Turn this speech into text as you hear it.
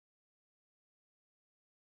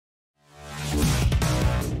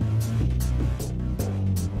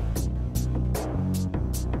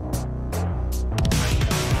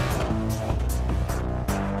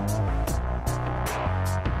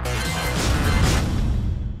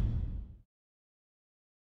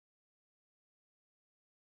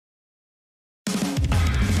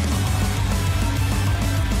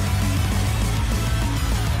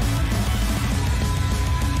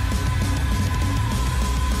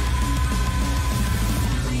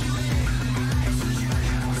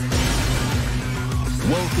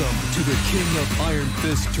Welcome to the King of Iron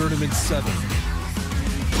Fist Tournament 7,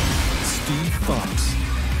 Steve Fox.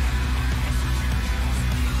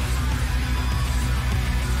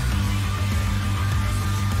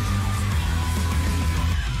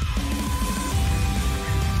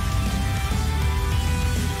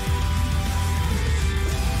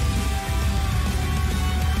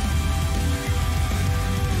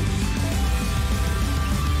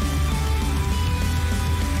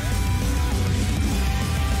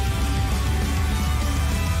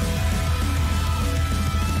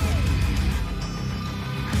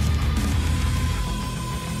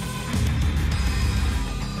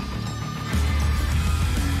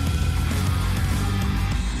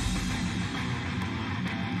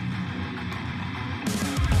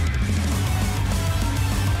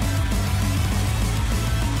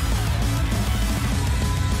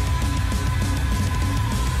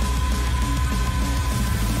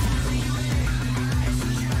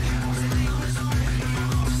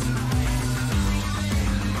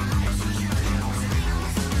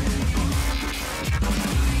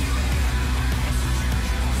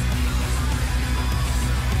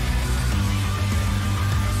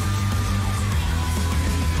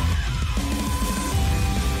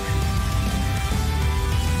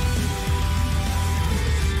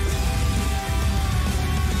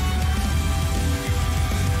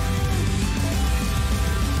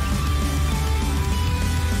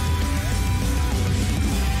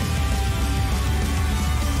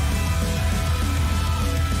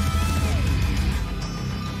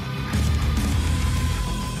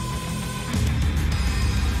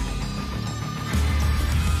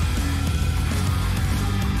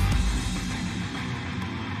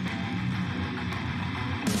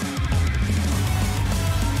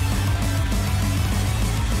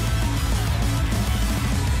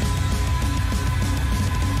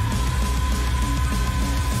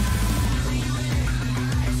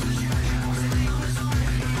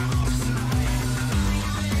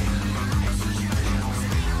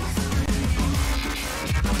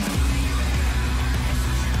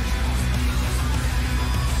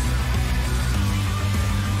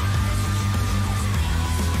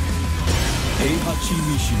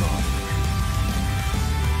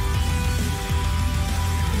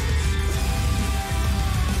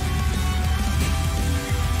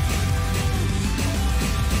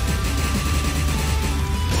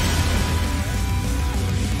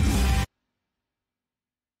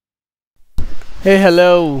 Hey,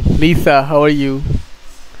 hello, Lisa. How are you?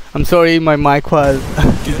 I'm sorry, my mic was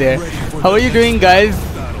there. How are you doing, guys?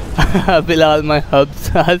 Bilal, my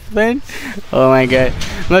husband. Oh my God,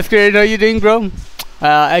 Masquerade, how are you doing, bro?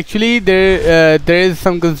 Actually, there is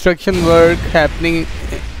some construction work happening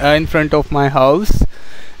in front of my house,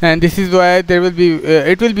 and this is why there will be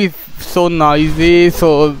it will be so noisy.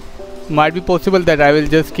 So might be possible that I will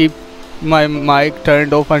just keep my mic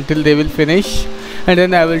turned off until they will finish, and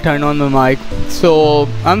then I will turn on my mic. So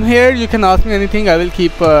I'm here, you can ask me anything. I will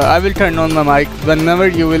turn on my mic whenever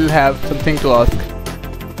you will have something to ask.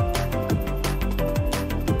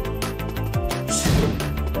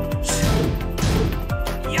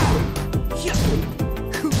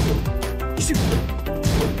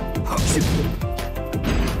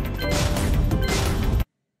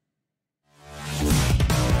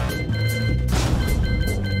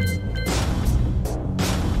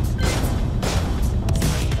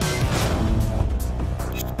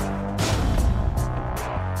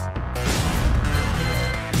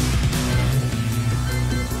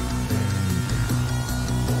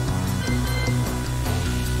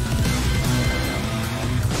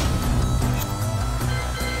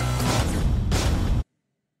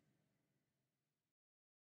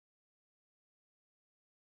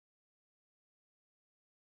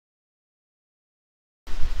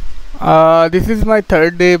 This is my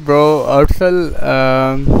third day, bro. Ursel,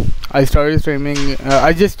 I started streaming.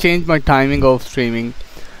 I just changed my timing of streaming.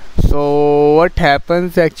 So what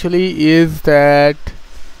happens actually is that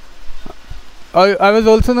I was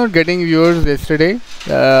also not getting viewers yesterday.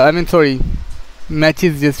 I mean, sorry,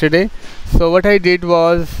 matches yesterday. So what I did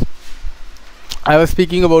was I was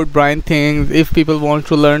speaking about Brian things. If people want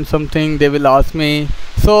to learn something, they will ask me.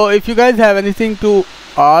 So if you guys have anything to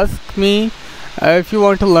ask me, if you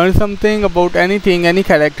want to learn something about anything, any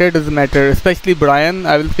character, doesn't matter, especially Brian,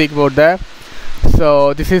 I will speak about that.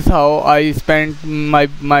 So this is how I spent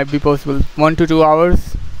might be possible 1 to 2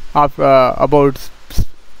 hours after,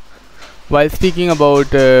 while speaking about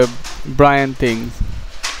Brian things.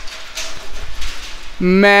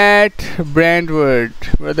 Matt Brandwood,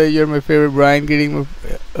 brother, you're my favorite. Brian, greeting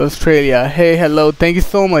Australia. Hey, hello, thank you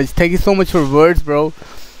so much for words, bro.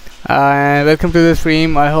 Welcome to the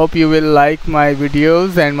stream. I hope you will like my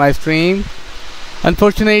videos and my stream.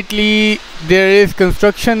 Unfortunately, there is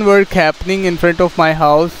construction work happening in front of my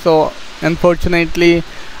house, so unfortunately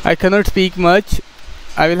I cannot speak much.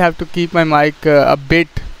 I will have to keep my mic a bit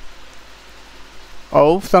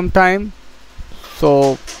off sometime,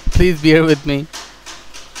 so please bear with me.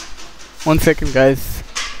 1 second, guys.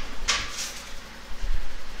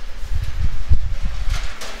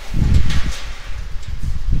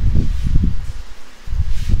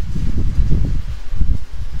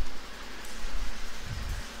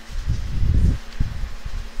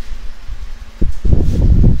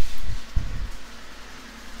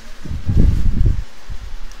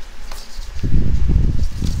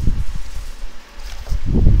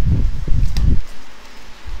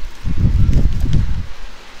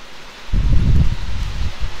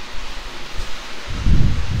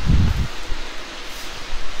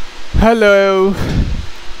 Hello.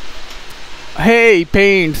 Hey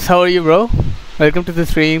Paints, how are you, bro? Welcome to the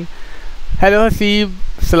stream. Hello Hasib,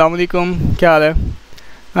 Assalamu alaikum. Kya haal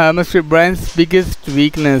hai? Must be Brian's biggest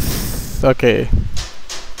weakness. Okay.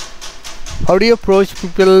 How do you approach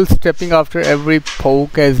people stepping after every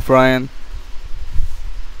poke as Brian?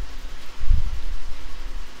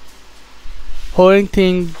 Holding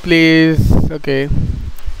thing, please. Okay.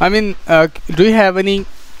 I mean, do you have any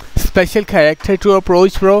special character to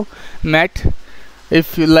approach, bro? Matt,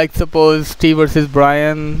 if you like, suppose Steve versus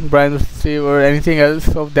Brian, Brian versus Steve, or anything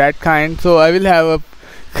else of that kind, so I will have a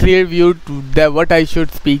clear view to that what I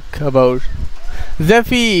should speak about.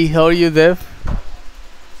 Zephy, how are you, Zeph?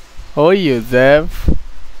 How are you, Zeph?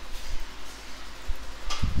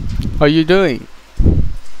 How are you doing?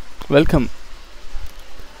 Welcome.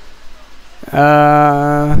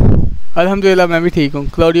 Alhamdulillah, मैं भी ठीक हूँ.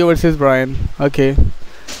 Claudio versus Brian. Okay.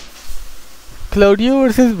 Claudio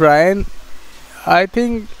versus Brian, I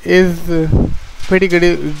think is pretty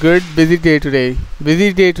good. Busy day today.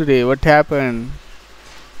 Busy day today. What happened?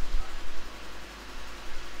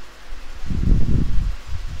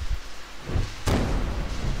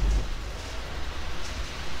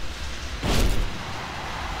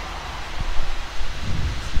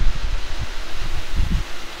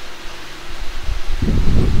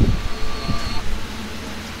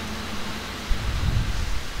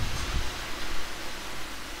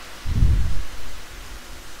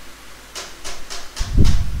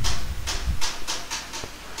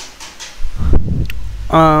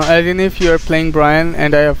 As in, if you are playing Brian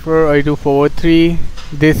and I offer I do forward 3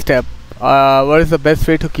 this step, what is the best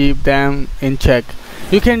way to keep them in check?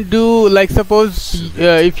 You can do, like, suppose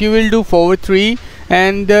if you will do forward 3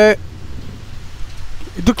 and to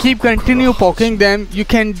keep continue poking them, you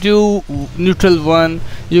can do neutral 1.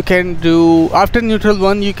 You can do after neutral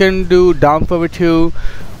 1, you can do down forward 2,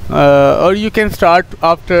 or you can start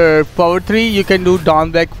after forward 3, you can do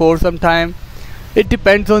down back 4 sometime. It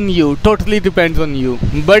depends on you, totally depends on you.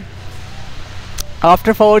 But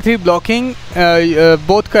after forward 3 blocking,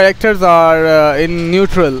 both characters are in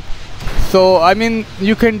neutral, so I mean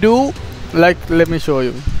you can do, like, let me show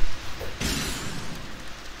you.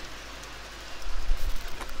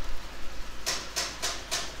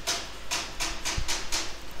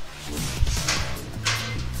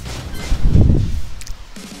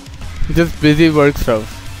 Just busy work stuff.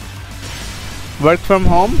 Work from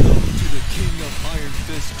home.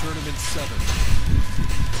 Tournament 7.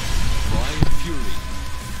 Brian Fury.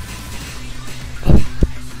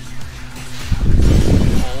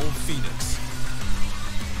 Paul Phoenix.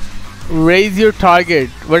 Raise your target.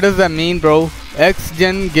 What does that mean, bro?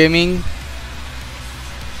 X-Gen Gaming.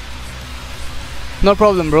 No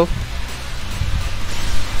problem, bro.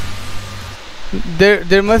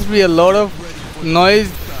 There must be a lot of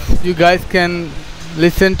noise. You guys can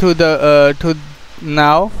listen to the to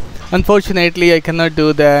now. Unfortunately, I cannot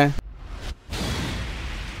do that.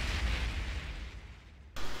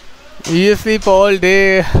 You sleep all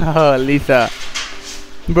day, Lisa.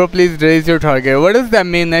 Bro, please raise your target. What does that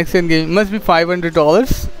mean? Next in game must be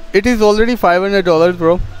 $500. It is already $500,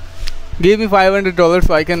 bro. Give me $500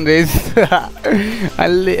 so I can raise.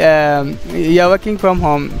 Yeah, working from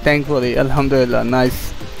home, thankfully. Alhamdulillah,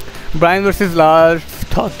 nice. Brian versus Lars.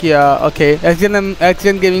 Talk, yeah. Okay.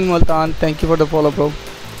 X-Gen Gaming Multan. Thank you for the follow, bro.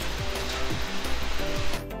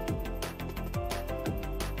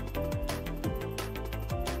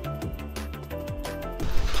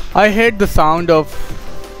 I hate the sound of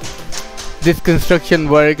this construction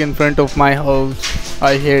work in front of my house.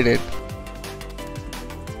 I hate it.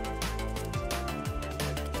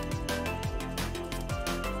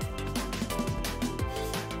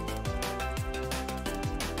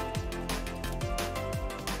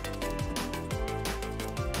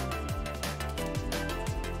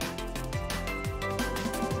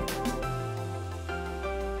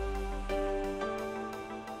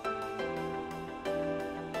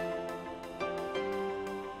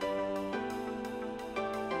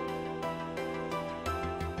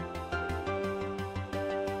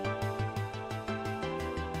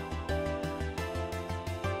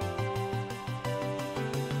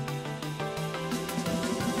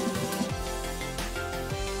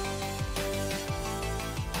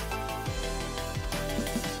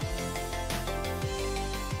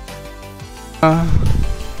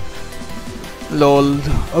 Lol.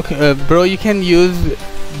 Okay, bro, you can use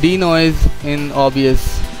denoise in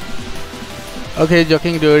OBS. Okay,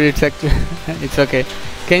 joking, dude. It's actually it's okay.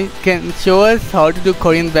 Can show us how to do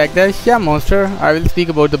Korean backdash? Yeah, monster. I will speak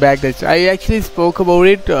about the backdash. I actually spoke about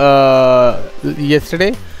it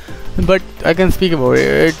yesterday, but I can speak about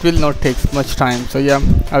it. It will not take much time. So yeah,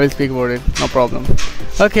 I will speak about it. No problem.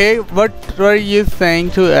 Okay, what were you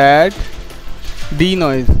saying to add?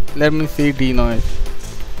 Denoise. Let me see denoise.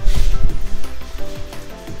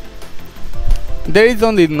 There is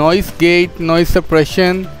only noise gate, noise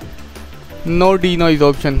suppression. No denoise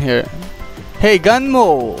option here. Hey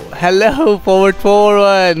Gunmo! Hello forward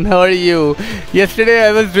 4-1, how are you? Yesterday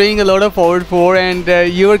I was doing a lot of forward 4 and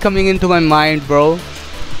you were coming into my mind, bro.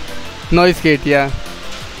 Noise gate, yeah.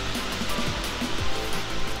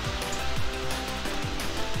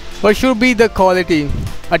 What should be the quality?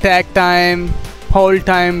 Attack time, hold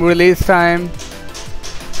time, release time.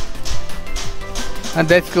 And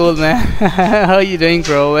that's cool, man. How are you doing,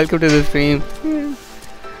 bro? Welcome to the stream.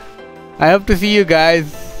 I hope to see you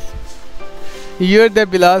guys. You're the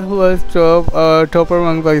Bilal who was topper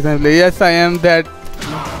among Pakistan players. Yes, I am that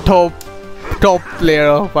top player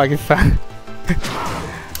of Pakistan.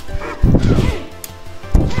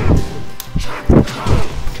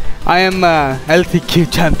 I am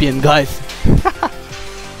LCQ champion, guys.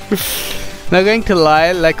 Not going to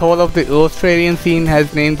lie, like all of the Australian scene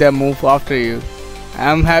has named their move after you.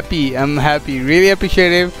 I'm happy, really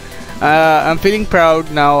appreciative. I'm feeling proud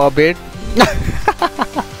now a bit.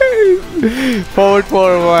 Forward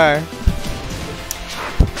 4-1.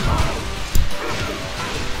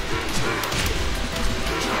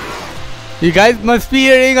 You guys must be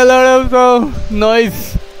hearing a lot of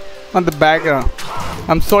noise on the background.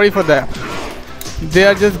 I'm sorry for that. They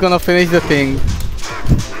are just gonna finish the thing.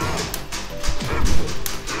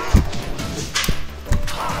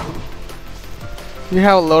 We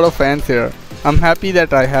have a lot of fans here. I'm happy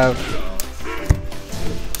that I have.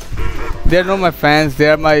 They're not my fans, they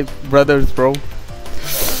are my brothers, bro.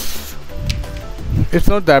 It's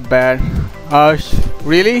not that bad.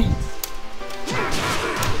 Really?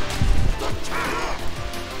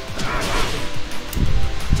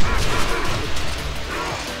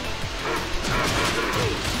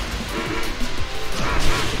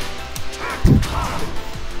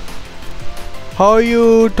 How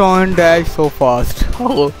you taunt dash so fast?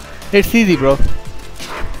 Oh, it's easy, bro.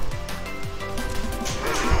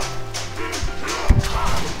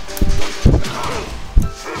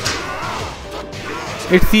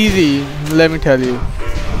 It's easy, let me tell you.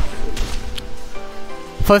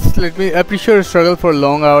 First, let me appreciate your struggle for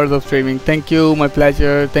long hours of streaming. Thank you, my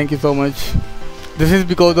pleasure. Thank you so much. This is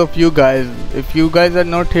because of you guys. If you guys are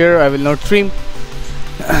not here, I will not stream.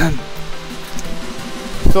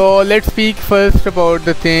 So let's speak first about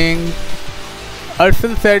the thing.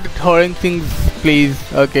 Ursel said horrid things, please.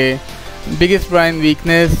 Okay. Biggest Brian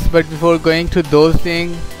weakness, but before going to those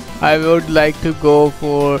things, I would like to go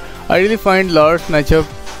for. I really find Lars matchup.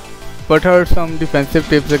 What are some defensive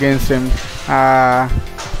tips against him?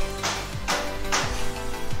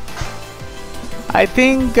 I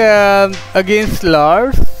think against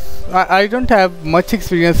Lars, I don't have much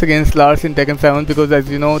experience against Lars in Tekken 7 because, as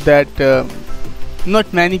you know, that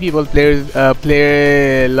not many people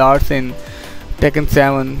play Lars in Tekken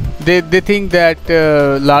 7. They think that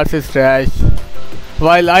Lars is trash,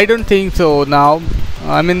 while I don't think so now.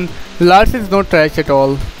 I mean, Lars is not trash at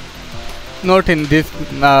all. Not in this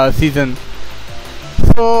season.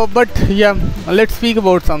 So, but yeah, let's speak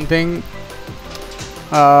about something.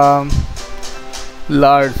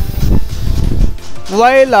 Lars.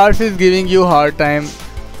 Why Lars is giving you hard time?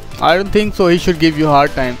 I don't think so he should give you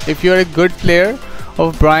hard time. If you're a good player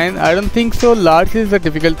of Brian, I don't think so Lars is a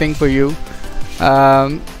difficult thing for you.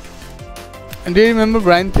 Do you remember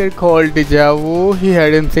Brian said called Deja Vu? He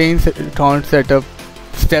had insane taunt setup,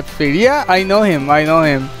 step speed. Yeah, I know him.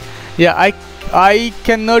 Yeah, I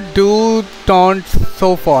cannot do taunt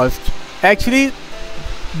so fast. Actually,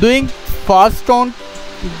 doing fast taunt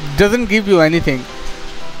doesn't give you anything.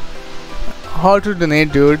 How to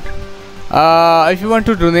donate, dude? If you want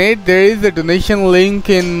to donate, there is a donation link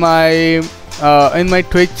in my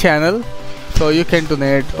Twitch channel, so you can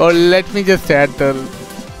donate. Or let me just add the.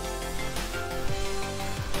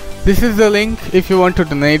 This is the link if you want to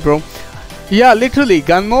donate, bro. Yeah, literally,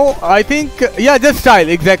 Gunmo. I think yeah, just style,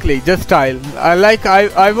 exactly, just style.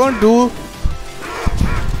 I won't do.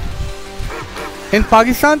 In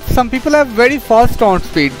Pakistan, some people have very fast taunt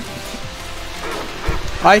speed.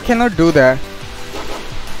 I cannot do that.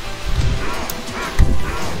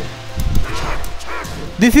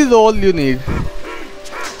 This is all you need.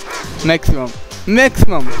 Maximum.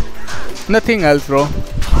 Maximum. Nothing else, bro.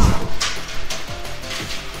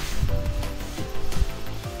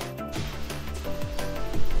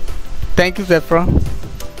 Thank you, Zephyr.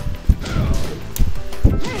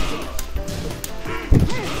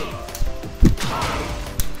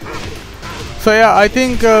 So yeah, I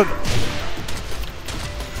think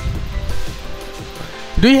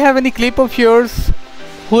do you have any clip of yours?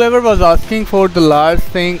 Whoever was asking for the last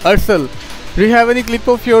thing, Ursel, do you have any clip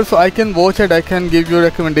of yours so I can watch it? I can give you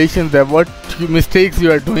recommendations there. What mistakes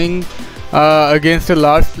you are doing against a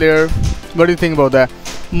large player? What do you think about that?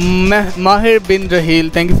 Mahir bin Rahil,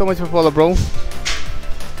 thank you so much for follow, bro.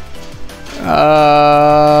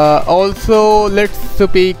 Also, let's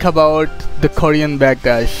speak about the Korean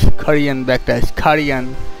backdash. Korean backdash.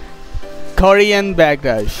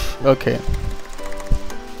 Okay.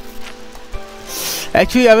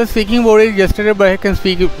 Actually, I was speaking about it yesterday, but I can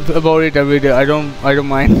speak about it every day. I don't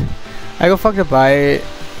mind. I go fuck the bye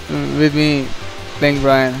with me playing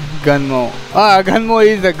Brian Gunmo. Gunmo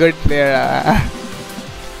is a good player.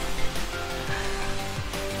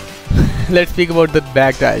 Let's speak about the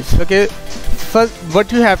backdash. Okay, first,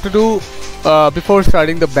 what you have to do before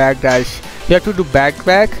starting the backdash, you have to do back,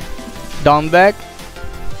 down back,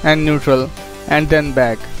 and neutral, and then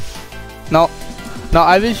back. Now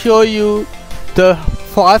I will show you the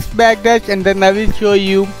fast backdash, and then I will show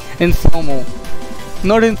you in slow-mo.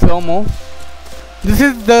 Not in slow-mo. This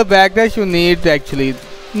is the backdash you need actually.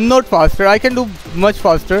 Not faster. I can do much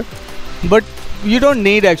faster, but you don't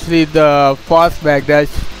need actually the fast backdash.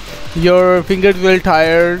 Your fingers will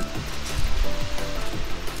tire.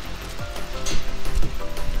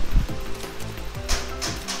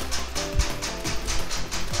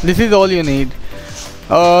 This is all you need.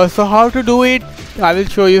 So how to do it? I will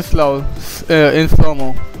show you in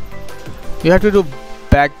slow-mo. You have to do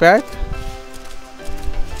back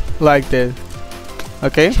like this.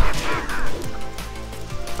 Okay.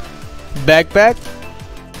 Back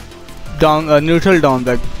down, neutral down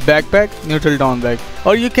back, neutral down back,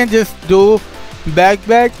 or you can just do back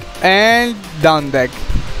and down back.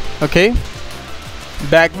 Okay,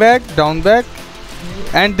 back down back,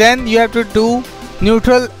 and then you have to do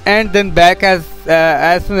neutral and then back as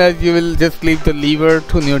soon as you will just leave the lever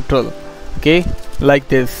to neutral. Okay, like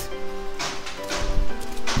this.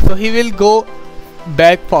 So he will go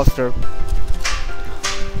back faster.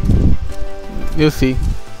 You see,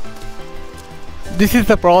 this is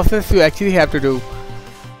the process you actually have to do.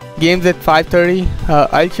 Games at 5:30.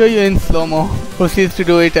 I'll show you in slow-mo. Proceeds to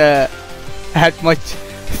do it at much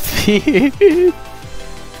speed.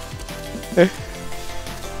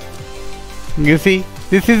 You see,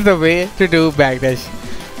 this is the way to do backdash,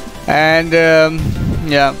 and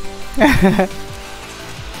yeah.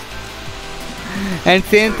 And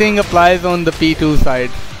same thing applies on the P2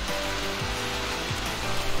 side.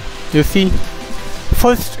 You see,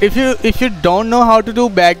 first, if you don't know how to do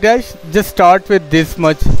backdash, just start with this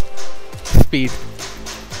much speed.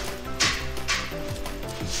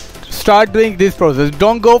 Start doing this process.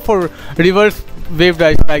 Don't go for reverse wave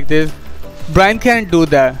dash like this. Brian can't do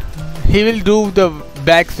that. He will do the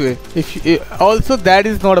back sway. Also, that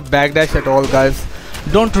is not a backdash at all, guys.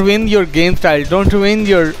 Don't ruin your game style. Don't ruin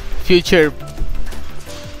your future.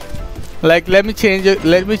 Like, let me change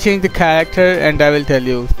the character, and I will tell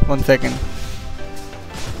you. 1 second.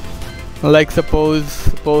 Like suppose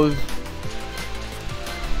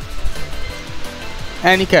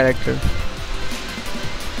any character.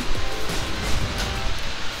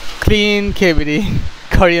 Clean KBD.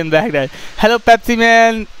 Korean backdash. Hello Pepsi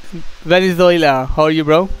man, Venezuela. How are you,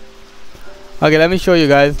 bro? Okay, let me show you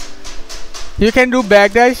guys. You can do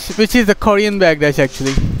backdash, which is a Korean backdash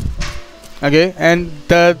actually. Okay, and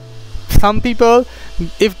some people,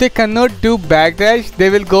 if they cannot do backdash, they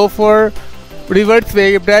will go for reverse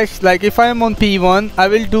wave dash. Like if I am on P1, I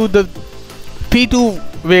will do the P2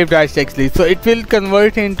 wave dash actually, so it will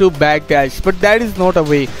convert into backdash, but that is not a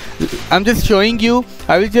way. I'm just showing you.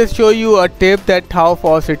 I will just show you a tip that how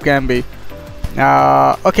fast it can be.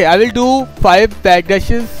 Okay, I will do 5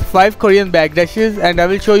 Korean backdashes, and I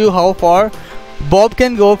will show you how far Bob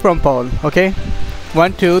can go from Paul. Okay,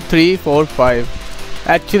 1 2 3 4 5.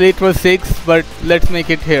 Actually it was 6, but let's make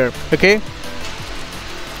it here. Okay,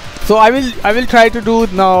 so I will try to do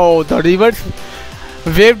now the reverse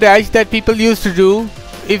wave dash that people used to do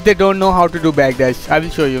if they don't know how to do backdash. I will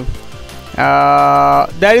show you.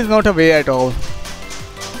 That is not a way at all.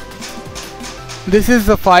 This is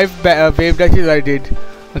the 5 wave dashes I did.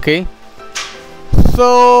 Okay,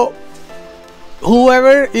 so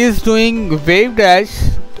whoever is doing wave dash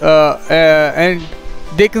and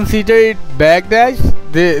they consider it backdash,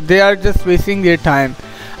 they are just wasting their time.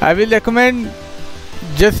 I will recommend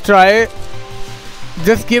just try,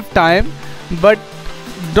 just give time, but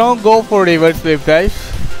don't go for reverse wave dash.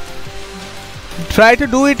 Try to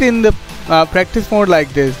do it in the practice mode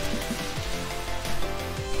like this.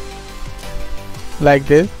 Like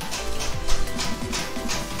this.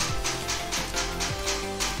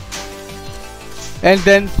 And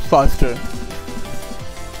then faster.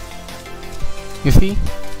 You see?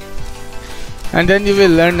 And then you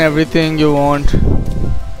will learn everything you want.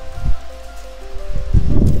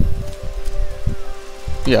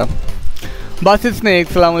 Yeah. Basit Snake,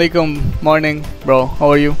 Assalamu alaikum. Morning, bro.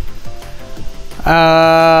 How are you?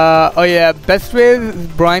 Oh yeah, best way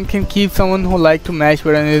Brian can keep someone who like to match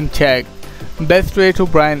but in check. Best way to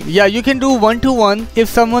Brian. Yeah, you can do 1-to-1 if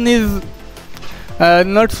someone is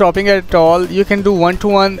not stopping at all. You can do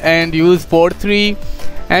 1-to-1 and use 4-3.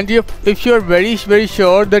 And if you're very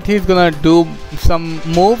sure that he's gonna do some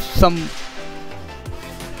moves, some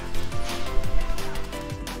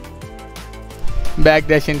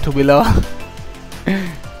backdash into below.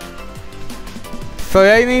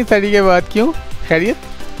 सोया ही नहीं study के बाद क्यों खैरियत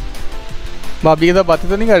भाभी के साथ बातें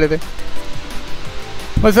तो नहीं कर रहे थे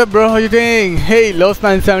What's up bro, how you doing? Hey Lost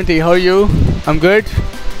 970, how are you? I'm good.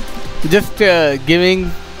 Just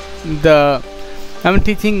giving the I'm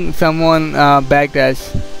teaching someone backdash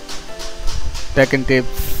Tekken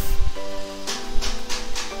tips.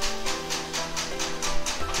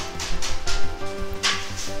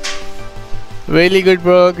 Really good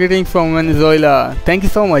bro, greetings from Venezuela. Thank you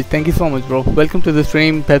so much bro. Welcome to the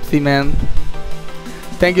stream Pepsi man.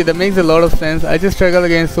 Thank you, that makes a lot of sense. I just struggle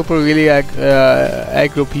against super really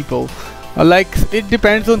aggro people. Like it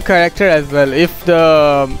depends on character as well. If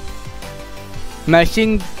the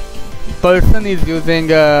mashing person is using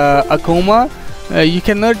Akuma, you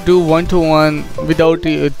cannot do 1-to-1 without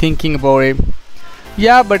thinking about it.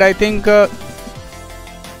 Yeah, but I think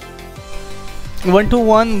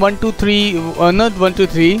 1-to-1, 1-to-3, not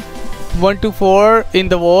 1-to-3, 1-to-4 in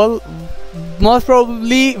the wall. Most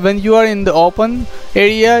probably when you are in the open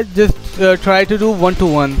area, just try to do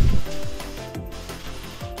 1-to-1.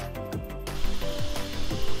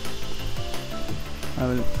 I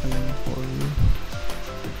will for you.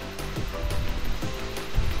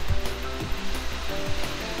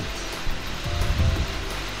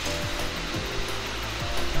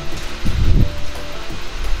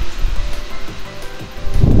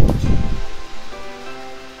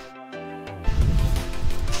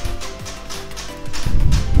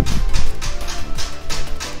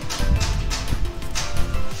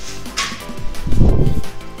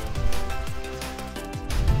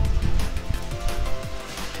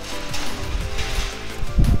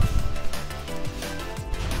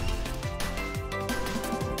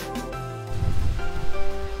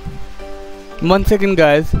 One second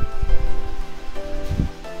guys.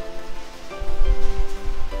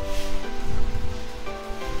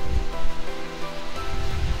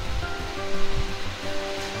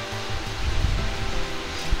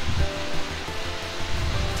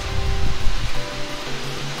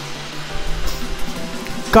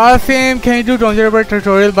 Kasim, can you do Don't About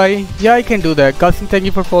tutorial by? Yeah, I can do that. Kasim, thank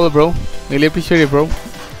you for follow bro. Really appreciate it bro.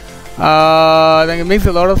 I think it makes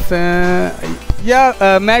a lot of sense.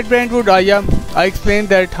 Yeah, Matt Brentwood. Yeah, I explained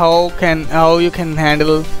that how you can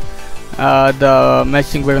handle the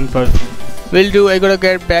matching button person. Will do. I gotta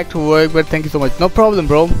get back to work, but thank you so much. No problem,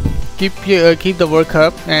 bro. Keep the work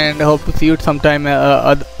up, and I hope to see you sometime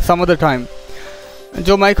some other time.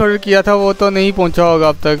 जो mic order किया था वो तो नहीं पहुंचा होगा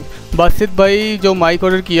अब तक. बासित भाई जो माइक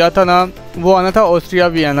ऑर्डर किया था ना वो आना था ऑस्ट्रिया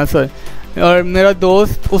वियना सर. और मेरा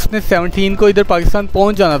दोस्त उसने 17 को इधर पाकिस्तान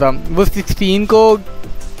पहुंच जाना था. वो 16 को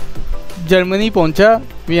जर्मनी पहुंचा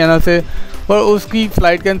वियना से और उसकी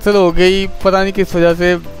फ़्लाइट कैंसिल हो गई पता नहीं किस वजह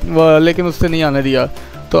से. लेकिन उससे नहीं आने दिया.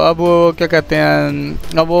 तो अब वो क्या कहते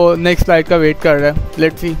हैं अब वो नेक्स्ट फ़्लाइट का वेट कर रहा है.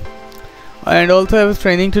 Let's see. And also I was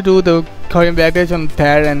training to do the Korean backdash on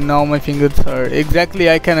pad and now my fingers hurt. Exactly,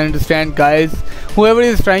 I can understand guys. Whoever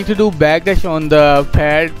is trying to do backdash on the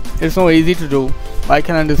pad, it's not easy to do. I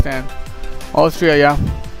can understand. Austria, yeah.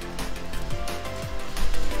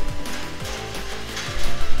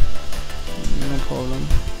 No problem.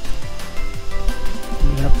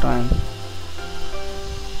 We have time.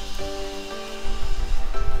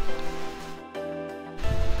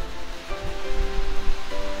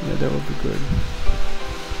 Yeah, that would be good.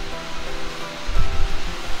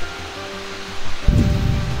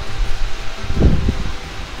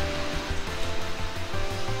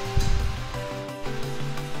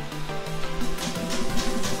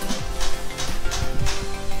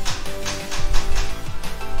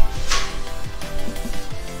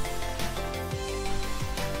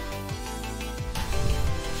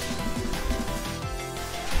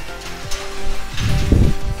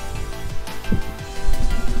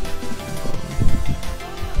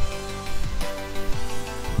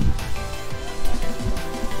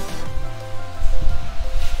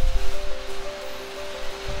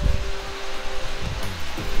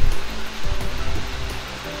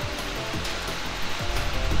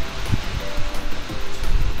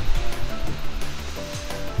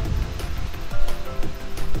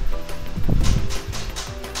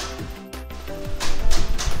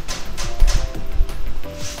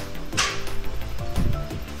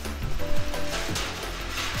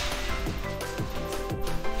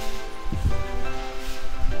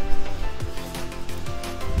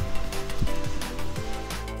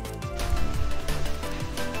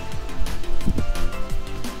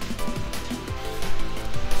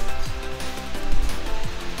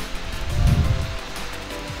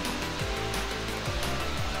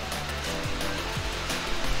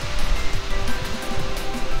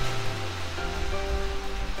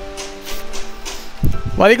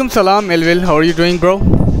 Walaikum salam, Elvil. How are you doing, bro?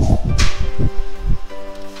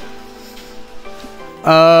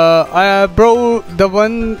 Bro, the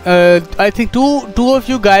one I think two of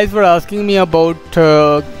you guys were asking me about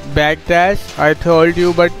backdash. I told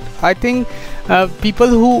you, but I think people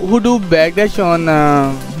who do backdash on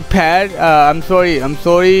pad, I'm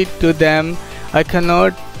sorry to them. I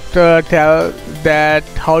cannot tell that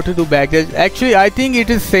how to do backdash. Actually, I think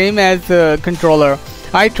it is same as controller.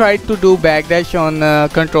 I tried to do backdash on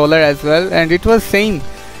controller as well, and it was same.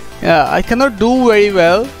 I cannot do very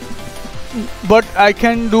well, but I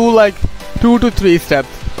can do like 2 to 3 steps.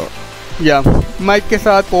 Yeah, mic के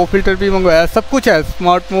साथ pop filter भी मंगवाया, सब कुछ है.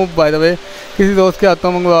 Smart move by the way किसी दोस्त के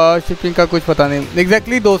हाथों मंगवाया, शिपिंग का कुछ पता नहीं.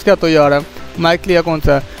 एग्जैक्टली दोस्त के हाथों ही आ रहा है. माइक लिया कौन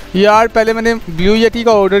सा यार, पहले मैंने ब्लू येटी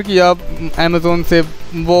का ऑर्डर किया अमेज़ोन से,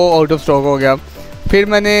 वो आउट ऑफ स्टॉक हो गया. फिर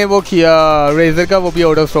मैंने वो किया रेजर का, वो भी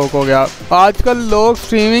आउट ऑफ स्टॉक हो गया. आजकल लोग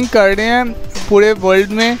स्ट्रीमिंग कर रहे हैं पूरे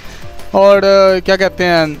वर्ल्ड में, और क्या कहते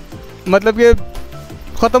हैं, मतलब कि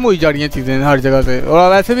ख़त्म हुई जा रही हैं चीज़ें हर जगह से, और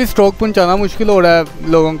वैसे भी स्टॉक पहुंचाना मुश्किल हो रहा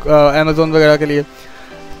है लोगों अमेज़ोन वगैरह के लिए.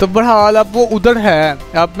 तो बहरहाल अब वो उधर है.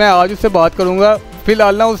 अब मैं आज उससे बात करूँगा.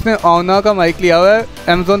 फ़िलहाल ना उसने आना का माइक लिया हुआ है.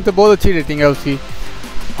 अमेज़ोन पे बहुत अच्छी रेटिंग है उसकी.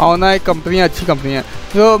 आना एक कंपनी है, अच्छी कंपनी है.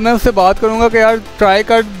 तो मैं उससे बात करूँगा कि यार ट्राई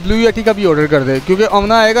कर ब्लू येटी का भी ऑर्डर कर दे, क्योंकि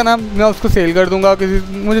आना आएगा ना, मैं उसको सेल कर दूँगा. किसी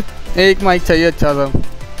मुझे एक माइक चाहिए अच्छा सा.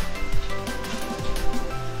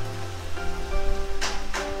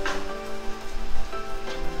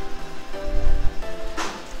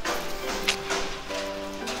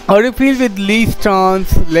 How do you feel with Lee's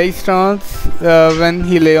stance when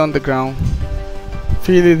he lay on the ground?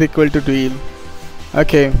 Feel is equal to deal.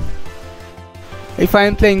 Okay. If I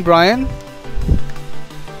am playing Brian,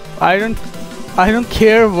 I don't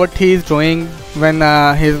care what he is doing when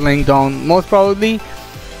he is laying down. Most probably,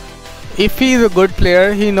 if he is a good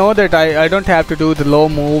player, he know that I don't have to do the low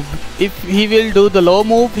move. If he will do the low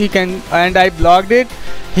move, he can, and I blocked it,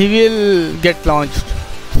 he will get launched.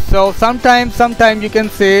 So sometimes you can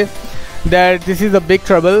say that this is a big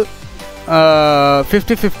trouble,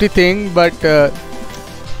 50-50 thing, but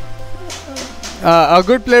a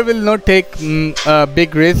good player will not take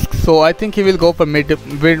big risks. So I think he will go for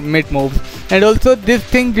mid moves. And also this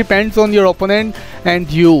thing depends on your opponent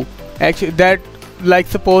and you. Actually, that, like,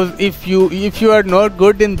 suppose if you are not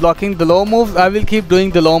good in blocking the low moves, I will keep doing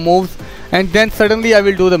the low moves, and then suddenly I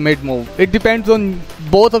will do the mid move. It depends on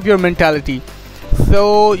both of your mentality.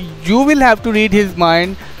 So you will have to read his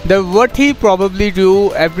mind, that what he probably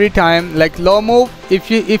do every time, like low move. If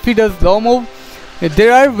he does low move,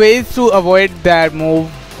 there are ways to avoid that move.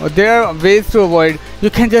 There are ways to avoid. You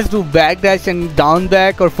can just do backdash and down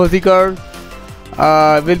back, or fuzzy curl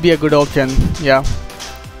will be a good option. Yeah.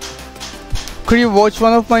 Could you watch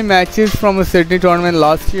one of my matches from a Sydney tournament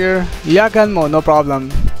last year? Yeah, Galmo, no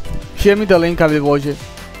problem. Share me the link, I will watch it.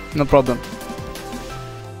 No problem.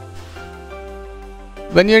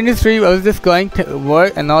 When you're in the stream, I was just going to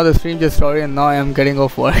work, and now the stream just started, and now I am getting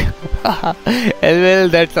off work. Well,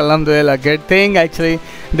 that's alhamdulillah, good thing actually,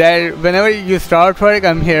 that whenever you start work,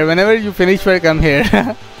 I'm here. Whenever you finish work, I'm here.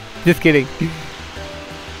 Just kidding.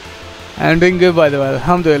 I'm doing good, by the way.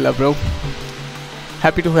 Alhamdulillah, bro.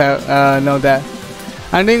 Happy to have know that.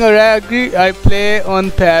 I'm doing alright. I agree. I play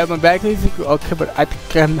on pad. My back is okay, but I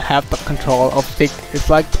can have the control of stick. It's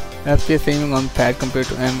like FPS aiming on pad compared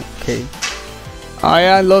to MK.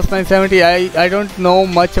 I lost 970. I don't know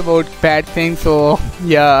much about pad things, so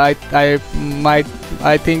yeah,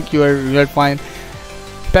 I think you're fine.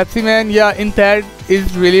 Pepsi Man, yeah, in pad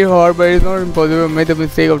is really hard, but it's not impossible. I made the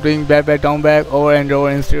mistake of doing back down back, over and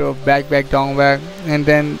over instead of back down back, and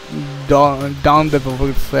then down the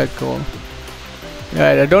perfect circle.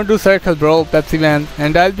 Yeah, don't do circle, bro, Pepsi Man.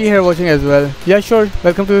 And I'll be here watching as well. Yeah, sure.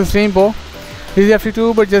 Welcome to the stream, bro. This is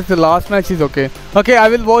FT2, but just the last match is okay. Okay, I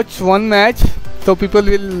will watch one match, so people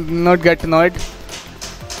will not get annoyed.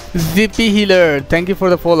 Zippy Healer, thank you for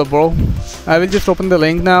the follow, bro. I will just open the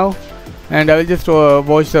link now, and I will just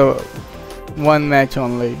watch the one match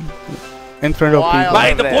only in front of people.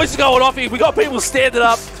 Mate, the boys are going off here. We got people standing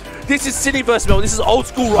up. This is Sydney versus Melbourne. This is old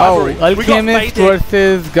school rivalry. Oh, Alchemist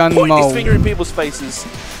versus Gunmo. Point his finger in people's faces.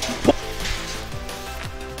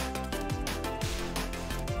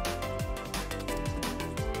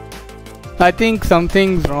 I think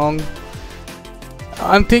something's wrong.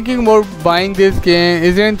 I'm thinking about buying this game.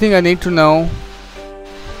 Is there anything I need to know?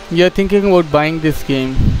 You're thinking about buying this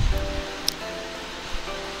game.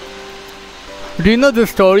 Do you know the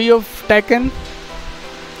story of Tekken?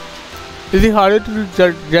 Is it harder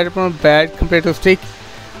to get upon pad compared to stick?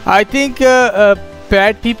 I think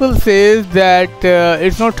pad people says that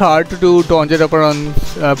it's not hard to do 200 upper on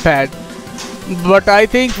pad. But I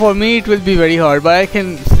think for me it will be very hard, but I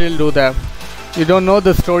can still do that. You don't know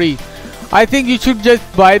the story. I think you should just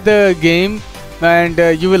buy the game and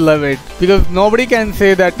you will love it, because nobody can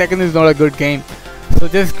say that Tekken is not a good game. So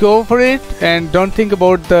just go for it and don't think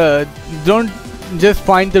about don't just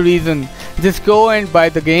find the reason. Just go and buy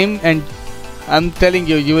the game, and I'm telling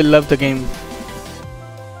you, you will love the game.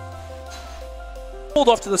 Pulled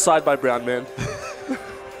off to the side by Brown Man.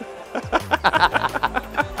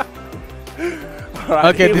 Right,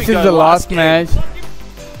 okay, this is the last match.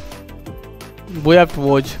 We have to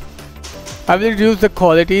watch. I will reduce the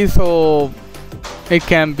quality so it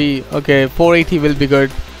can be okay. 480 will be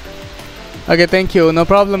good. Okay, thank you. No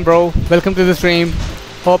problem, bro. Welcome to the stream.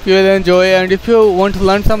 Hope you will enjoy, and if you want to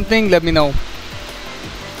learn something, let me know.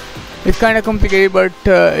 It's kind of complicated, but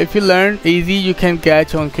if you learn easy, you can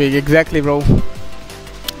catch on quick. Exactly, bro.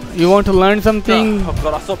 You want to learn something? Oh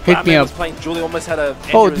God, I thought hit me up. was playing Julia, almost had a.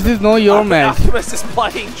 Oh, this is not your match. Alchemist is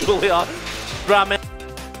playing Julia. Brown Man.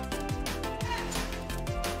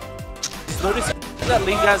 Notice that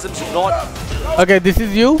Leagasm's not. Okay, this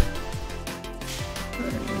is you.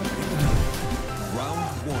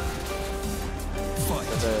 Round one. Fight.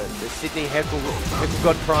 The Sydney Heckle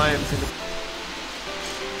God Primes.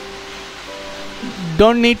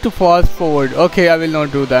 Don't need to fast forward. Okay, I will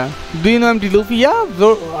not do that. Do you know MD Luffy? Yeah,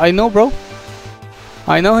 bro, I know, bro.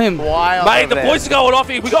 I know him. Wild Mate, the boys are going off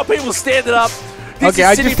here. We got people standing up. This okay,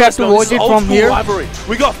 I just have to watch it from here. Rivalry.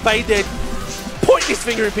 We got Fade there, pointing his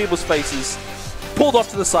finger in people's faces. Pulled off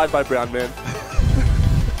to the side by Brown Man.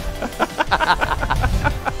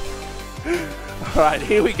 Alright,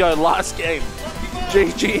 here we go. Last game.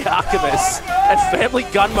 GG Alchemist and Family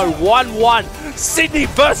Gunmo 1-1. Sydney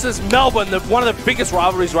versus Melbourne, one of the biggest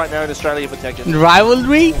rivalries right now in Australia for Tekken.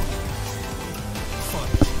 Rivalry?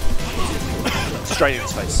 Straight in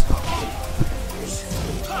his face.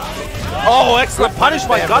 Oh, excellent punish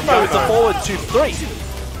by Gunmo with the forward 2-3.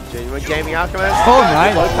 Genuine Gaming Alchemist. Oh,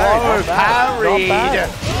 nice. Oh, parried.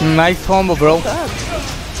 Nice combo, bro.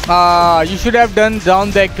 You should have done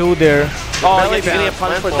down back 2 there. Oh, yeah, he's getting a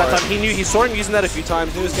punish for it that time. He saw him using that a few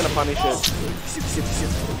times. He was going to punish it.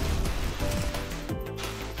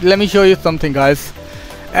 Let me show you something, guys.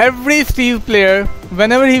 Every Steve player,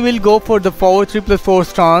 whenever he will go for the forward 3+4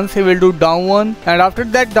 stance, he will do down 1, and after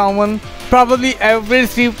that down 1, probably every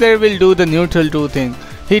Steve player will do the neutral 2 thing.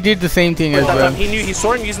 He did the same thing as well. He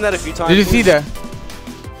saw him using that a few times. Did you see that?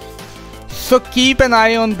 So keep an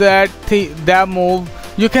eye on that move.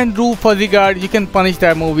 You can do fuzzy guard. You can punish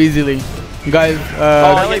that move easily, guys.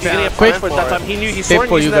 Quick for that time. He saw him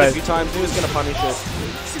using that a few times. He was going to punish it.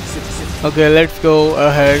 Okay, let's go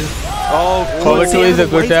ahead. Oh, forward 2 is a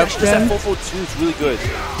good tap. That 4-4-2 is really good.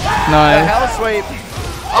 Nice. Hell sweep.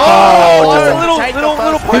 Oh, just a little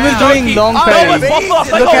he was doing long parry.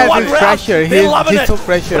 Look at his pressure. He's so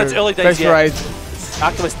pressurized.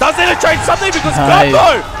 Alchemist does interchange something because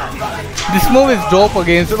Gunmo! This move is dope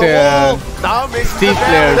against Steve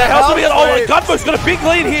players. The hell's going on? Gunmo's got a big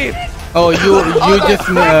lead here. Oh, you just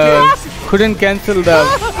couldn't cancel the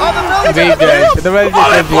wave dash. Otherwise it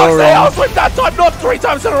was your wrong. With that time, not 3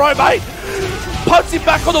 times in a row, mate. Punch him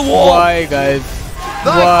back on the wall. Why, guys? Oh,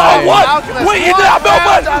 Why? what? Where you now,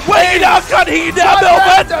 Melbourne? Where you now? Can't hear you now,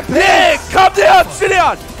 Melbourne. Yeah, come down, sit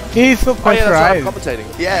down. He's so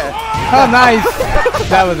pressurized. Yeah. Oh, nice.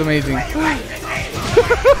 That was amazing.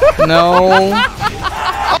 No.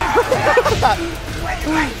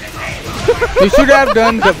 You should have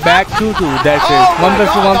done the back 2-2. That's it. 1+2,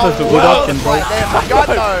 1+2. Good option, bro.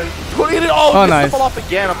 Oh, nice. Off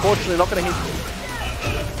again. Unfortunately, not going to hit.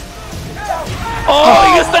 Oh,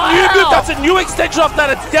 he used the new move. That's a new extension off that.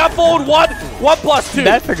 It's down forward 1+2.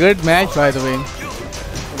 That's a good match, by the way.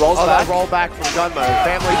 Rolls back. Roll back from Gunmo.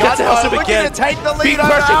 Family Gets the house Gunmo again. To take the lead big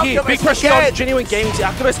pressure here. Big pressure on Genuine Gaming's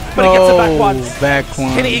Alchemist, but he gets the back one. Back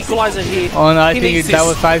one. Can he equalize it here? Oh, no, I think that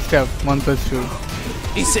was sidestep. 1+2.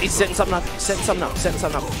 He's setting something up. Setting something up.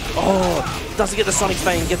 Oh, doesn't get the Sonic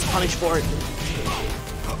Fang. Gets punished for it.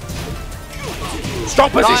 Strong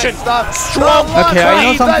position. Nice Strong. Okay, I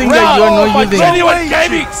know something that you are not using. Genuine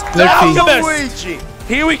Gaming's Let's see.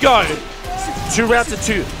 Here we go. 2 rounds to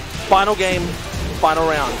 2. Final game. Final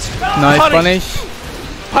round. Nice punish.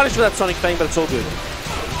 Punish for that Sonic Fang, but it's all good.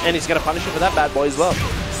 And he's going to punish him for that bad boy as well.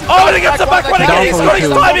 Oh, and he gets the back one again. He's got his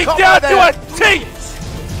timing down to a T.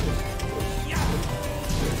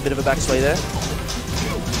 Bit of a backsway there.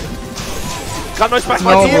 Gunmo's back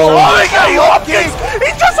one here. Oh my god, he hop kicks! He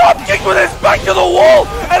just hop kicked with his back to the wall!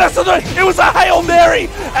 And it was a Hail Mary!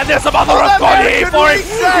 And there's some other gone here for him!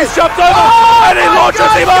 He's jumped over! And he launches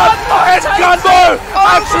him up! And Gunmo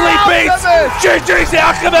actually beats GG's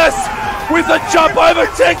Alchemist with the jump over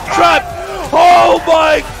tech trap! Oh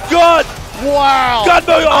my god! Wow!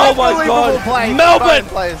 Gunmo, oh my god! Play. Melbourne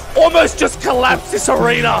almost just collapsed this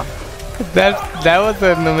arena! That was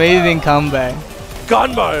an amazing comeback.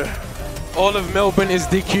 Gunmo! All of Melbourne is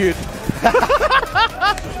DQ'd.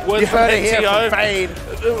 Word You from heard it here NTO. from Fade.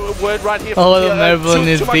 Word right here from All of NTO. Melbourne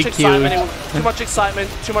is too much excitement. DQ'd. Too much excitement,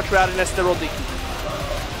 too much rowdiness, they're all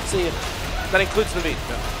DQ'd. See ya. That includes the V.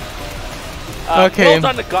 Okay. Well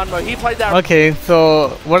done to Gunmo. He played that. Okay, so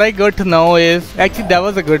what I got to know is actually that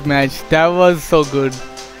was a good match. That was so good.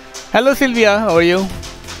 Hello Sylvia, how are you?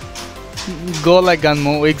 Go like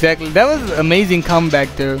Gunmo, exactly. That was amazing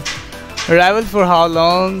comeback there. Rivals for how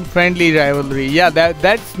long? Friendly rivalry. Yeah,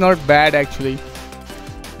 that's not bad actually.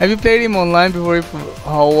 Have you played him online before?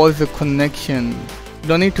 How was the connection?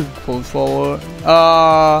 Don't need to post forward.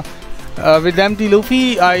 With Empty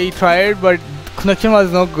Luffy, I tried, but connection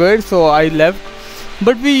was not good, so I left.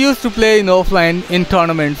 But we used to play in offline in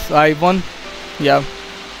tournaments. I won. Yeah.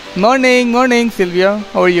 Morning, Sylvia.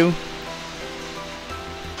 How are you?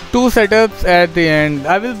 2 setups at the end.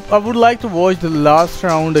 I would like to watch the last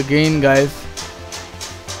round again, guys.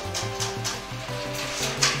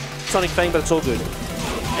 Sonic Fang, but it's all good.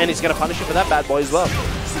 And he's going to punish him for that bad boy as well.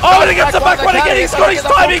 Oh, and he gets the back one again. He's got his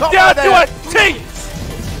timing down to a T.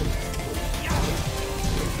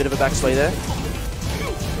 Bit of a backsway there.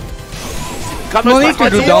 No need to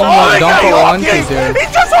do down for one kick there. He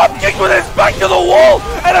just hop kicked with his back to the wall,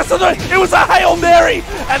 and it was a Hail Mary,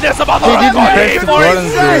 and there's some other He didn't press the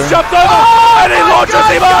buttons there. He's jumped over, and he launches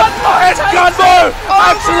him up, and Gunmo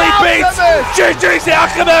actually beats GG's the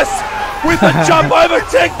Alchemist with the jump over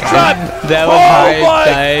tick trap. That was nice,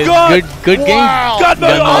 guys. God. Good game.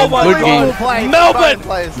 Gunmo, oh my good god. game. Melbourne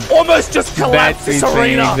almost just collapsed this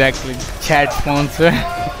arena. Exactly. Chat sponsor.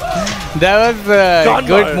 That was a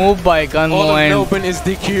good move by Gunmo. All of and Melbourne is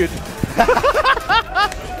DQ'd.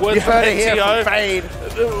 Word You from heard it here NTO. from Fade.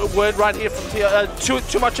 Word right here from TO.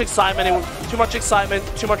 Too much excitement. Too much excitement.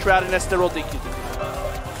 Too much rowdiness. They're all DQ'd.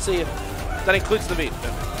 See ya. That includes the beat.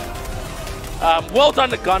 Well done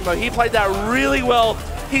to Gunmo. He played that really well.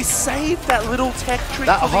 He saved that little tech trick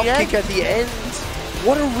That for hop the end. kick at the end.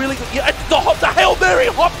 What a really good... Yeah, the Hail Mary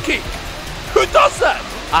hop kick. Who does that?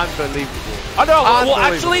 Unbelievable. I know. Well,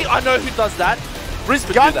 actually, I know who does that.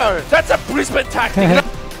 Brisbane do that. That's a Brisbane tactic.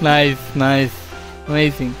 Nice.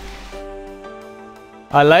 Amazing.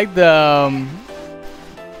 I like the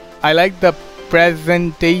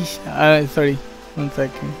presentation. Sorry, 1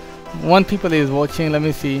 second. One people is watching. Let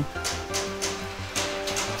me see.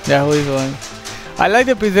 Yeah, who is on? I like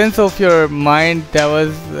the presence of your mind. That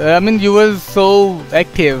was. I mean, you were so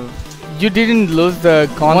active. You didn't lose the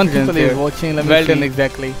confidence. One people is watching. Let me see. Done,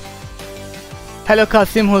 exactly. Hello,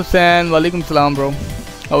 Qasim Hussain. Walaikum salam, bro.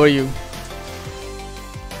 How are you?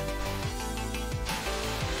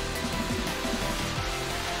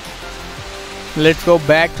 Let's go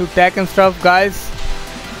back to tech and stuff, guys.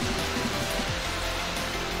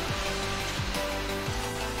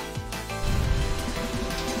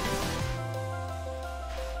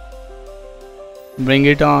 Bring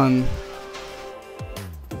it on.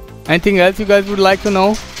 Anything else you guys would like to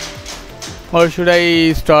know? Or should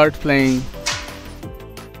I start playing?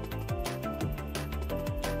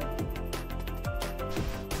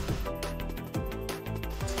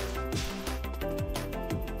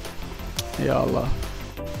 Ya Allah.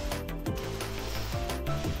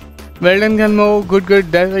 Well done, Gunmo.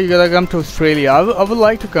 Good. That's why you gotta come to Australia. I would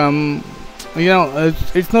like to come. You know,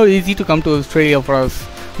 it's not easy to come to Australia for us.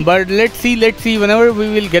 But let's see. Whenever we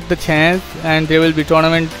will get the chance and there will be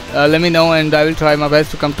tournament, let me know and I will try my best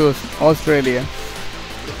to come to Australia.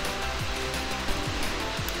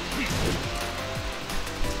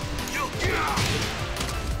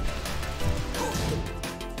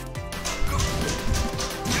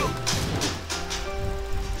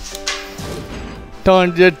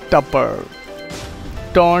 Turn jet upper.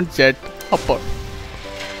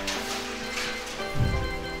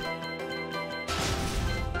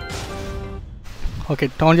 Okay,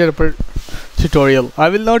 turn jet upper tutorial. I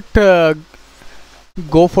will not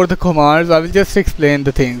go for the commands. I will just explain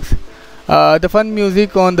the things. The fun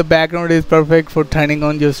music on the background is perfect for turning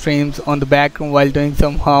on your streams on the background while doing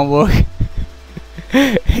some homework.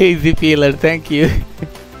 Easy peeler, thank you.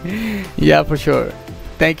 Yeah, for sure.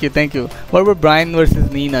 Thank you. What about Brian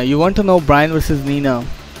versus Nina? You want to know Brian versus Nina?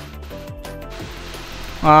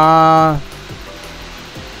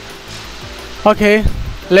 Okay,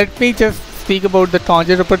 let me just speak about the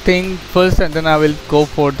Tonja Ripper thing first and then I will go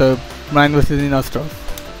for the Brian versus Nina stuff.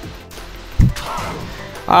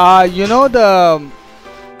 You know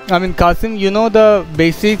Qasim, you know the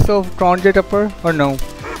basics of Tonja Ripper or no?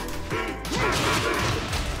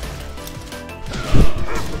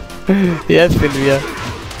 Yes, Sylvia.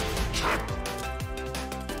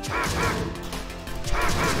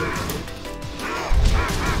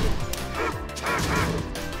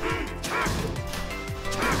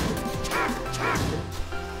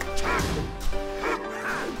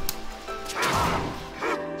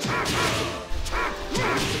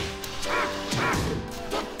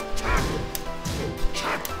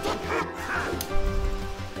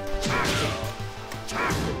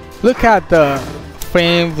 Look at the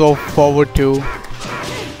frames of forward 2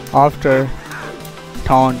 after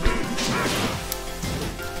taunt.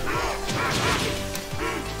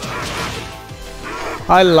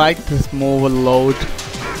 I like this move a lot.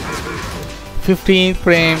 15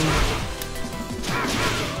 frame.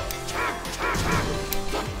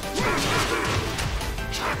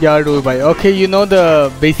 Yeah, do it by. Okay, you know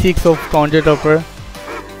the basics of taunt upper.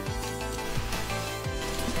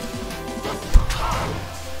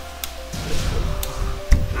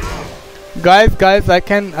 Guys, I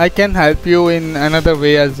can help you in another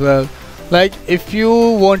way as well. Like if you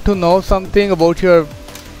want to know something about your,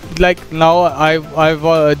 like now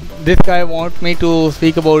this guy wants me to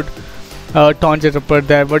speak about taunt upper.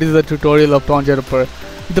 That what is the tutorial of taunt upper?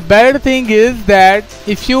 The better thing is that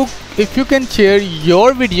if you can share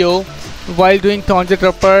your video while doing taunt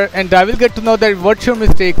upper, and I will get to know that what your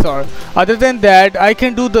mistakes are. Other than that, I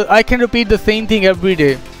can repeat the same thing every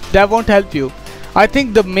day. That won't help you. I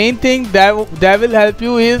think the main thing that will help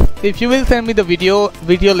you is if you will send me the video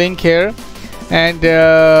link here, and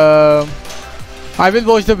I will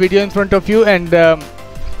watch the video in front of you, and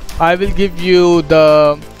I will give you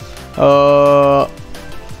the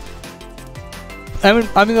I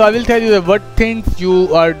will tell you that what things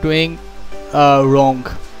you are doing wrong,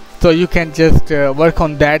 so you can just work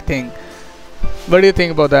on that thing. What do you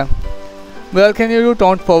think about that? Well, can you do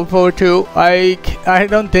taunt forward too? I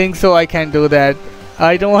don't think so. I can do that.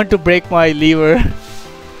 I don't want to break my lever.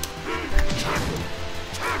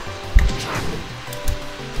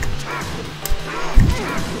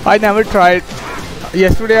 I never tried.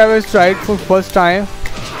 Yesterday I was tried for first time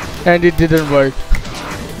and it didn't work.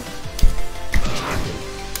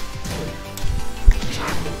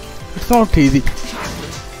 It's not easy.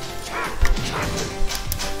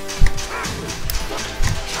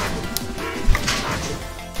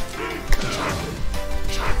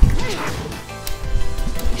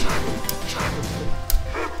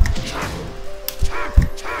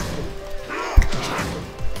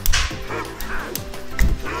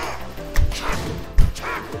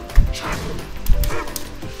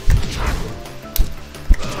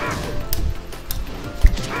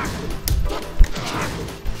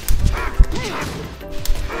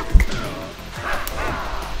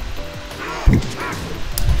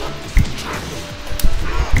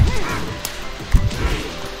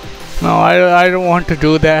 No, I don't want to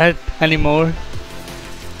do that anymore.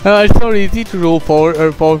 It's so easy to do power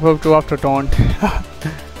 2 after taunt.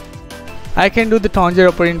 I can do the taunt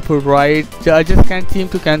upper input right. I just can't seem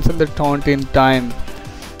to cancel the taunt in time.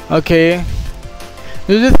 Okay.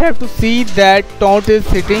 You just have to see that taunt is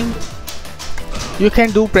hitting. You can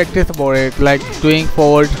do practice about it, like doing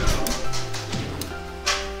forward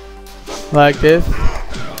like this.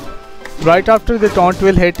 Right after the taunt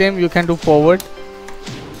will hit him, you can do forward.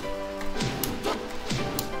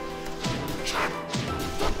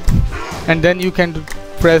 And then you can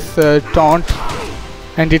press taunt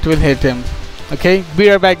and it will hit him. Okay, be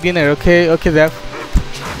right back, dinner. Okay, Zeph.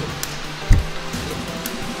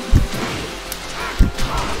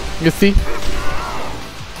 You see?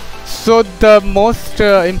 So the most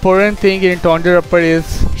important thing in taunt upper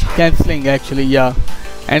is cancelling actually, yeah.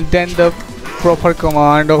 And then the proper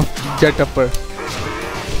command of jet upper.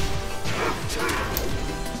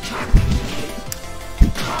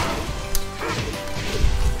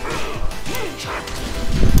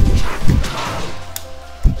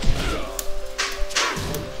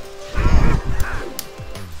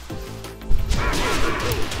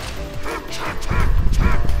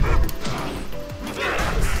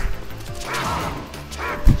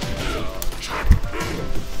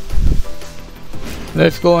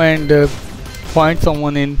 Let's go and find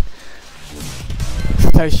someone in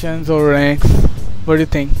sessions or ranks. What do you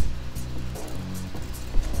think?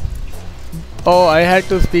 Oh, I had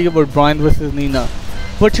to speak about Brian versus Nina.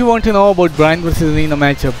 What you want to know about Brian versus Nina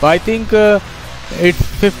matchup? I think it's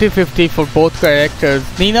 50-50 for both characters.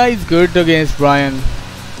 Nina is good against Brian.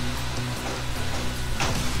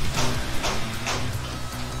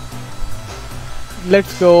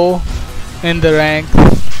 Let's go in the ranks.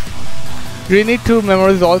 Do you need to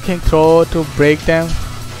memorize all king throw to break them?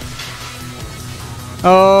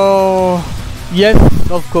 Oh, yes,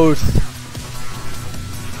 of course.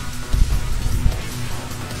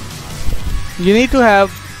 you need to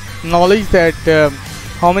have knowledge that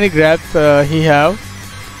how many grabs he have,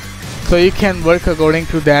 so you can work according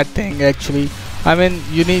to that thing actually. I mean,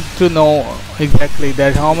 you need to know exactly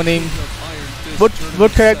that how many.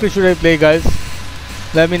 What character should I play, guys?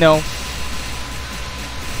 Let me know.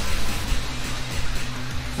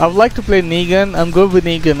 I would like to play Negan. I'm good with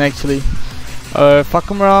Negan actually.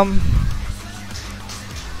 Fakamram.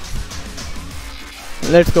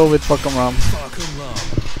 Let's go with Fakamram.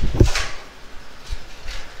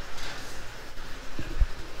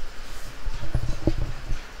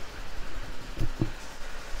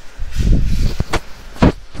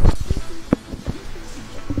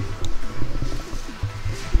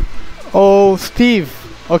 Oh, Steve.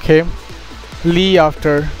 Okay. Lee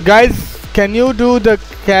after. Guys, can you do the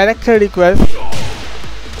character request?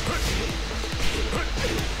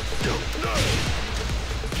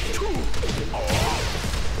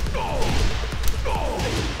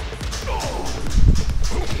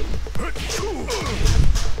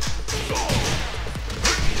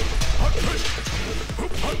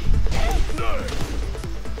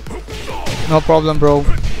 No problem, bro.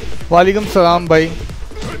 Walaikum salam, bhai.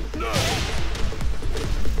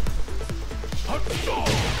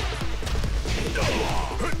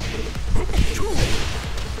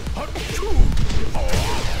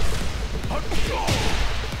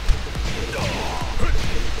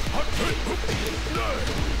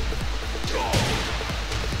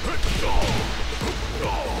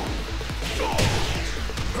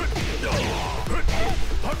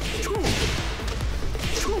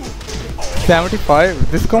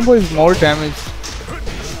 $75. This combo is more damage.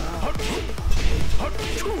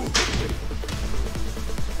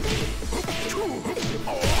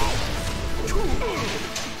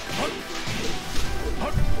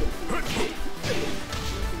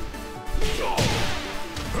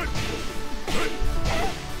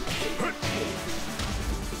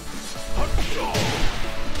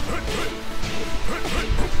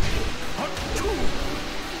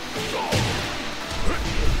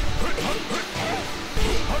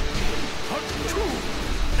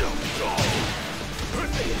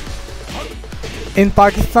 In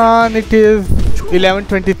Pakistan it is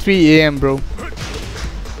 11:23 AM, bro.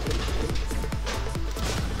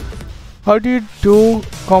 How do you do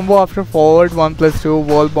combo after forward 1+2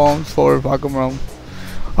 wall bombs for Fakamram?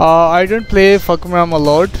 I don't play Fakamram a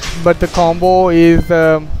lot, but the combo is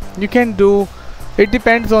you can do. It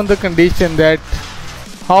depends on the condition that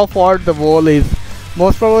how far the wall is.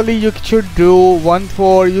 Most probably you should do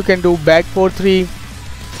 1-4. You can do back 4-3,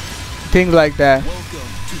 things like that. Welcome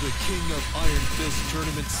to the King of Iron Fist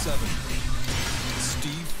Tournament 7,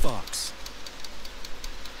 Steve Fox.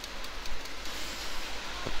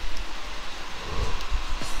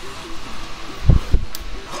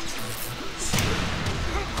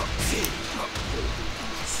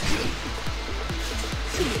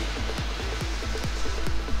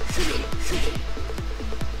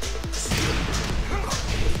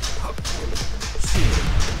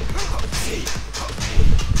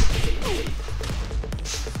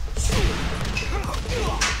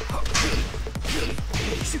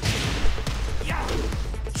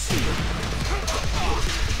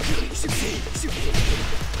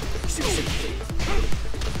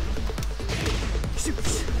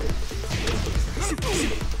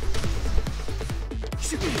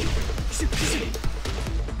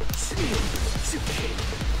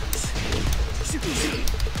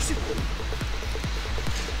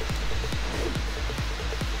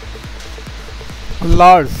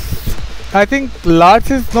 Lars. I think Lars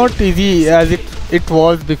is not easy as it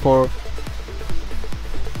was before.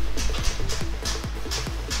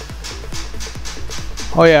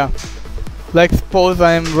 Oh yeah, like suppose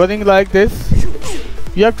I am running like this.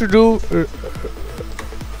 You have to do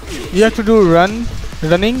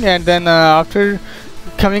running, and then after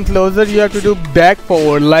coming closer you have to do back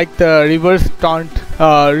forward like the reverse taunt,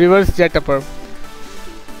 reverse jet upper.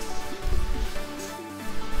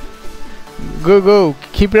 Go,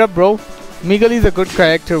 keep it up, bro. Miguel is a good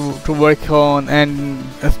character to work on and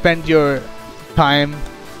spend your time.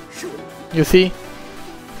 You see?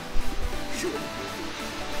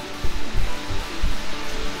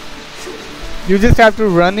 You just have to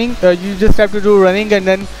running. You just have to do running, and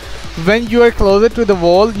then when you are closer to the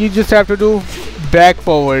wall, you just have to do back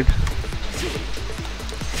forward.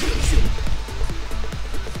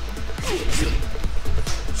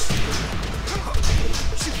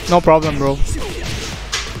 No problem, bro.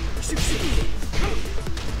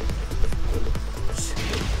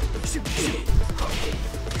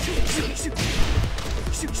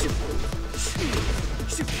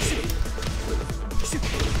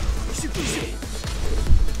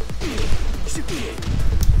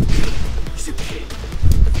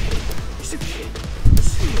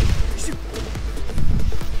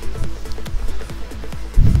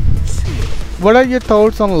 What are your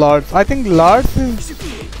thoughts on Lars? I think Lars is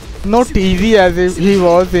not easy as if he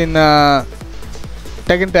was in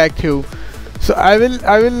Tekken Tag 2. So I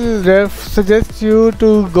will suggest you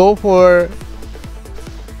to go for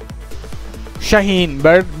Shaheen,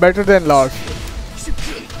 better than Lars.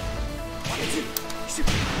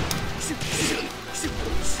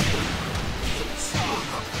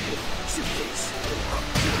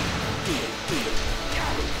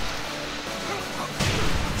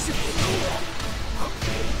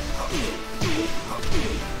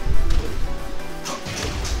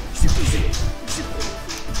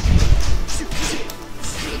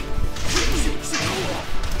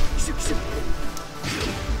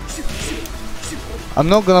 I'm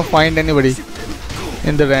not gonna find anybody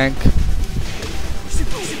in the rank.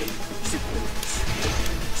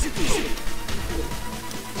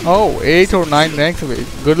 Oh, 8 or 9 ranks away.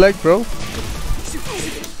 Good luck, bro.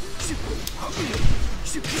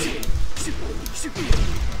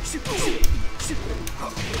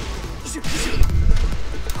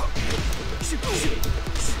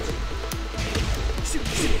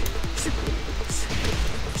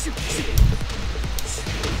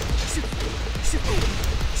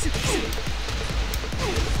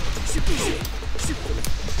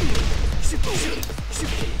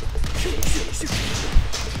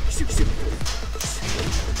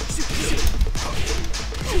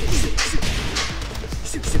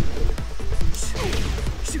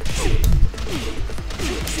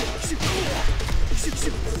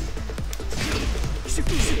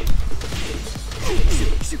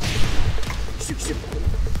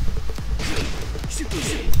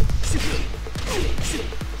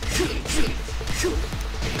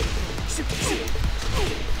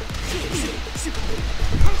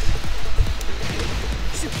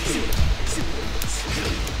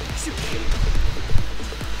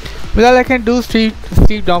 Well, I can do Steve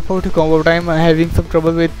down forward to combo time. I'm having some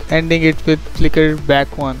trouble with ending it with flicker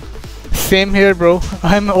back one. Same here, bro.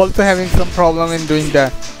 I'm also having some problem in doing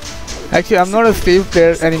that. Actually, I'm not a Steve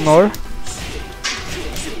player anymore.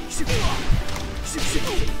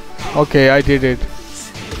 Okay, I did it.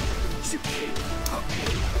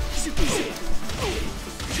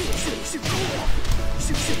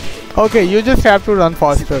 Okay, you just have to run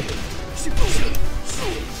faster.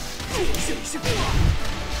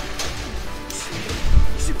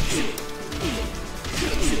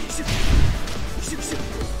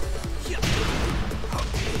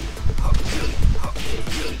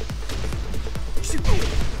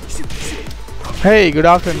 Hey, good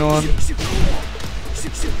afternoon.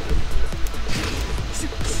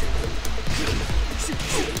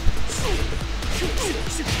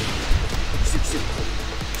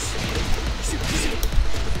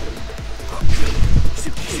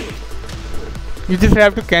 You just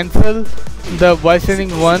have to cancel the voice training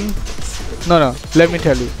one. No, let me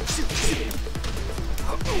tell you.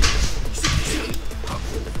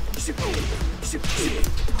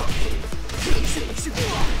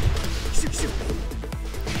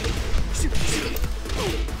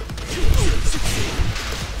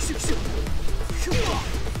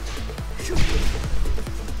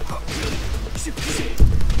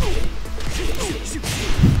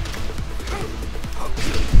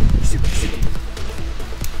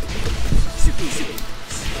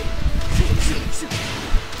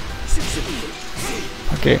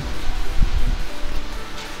 Okay.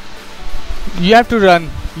 You have to run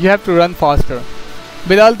faster.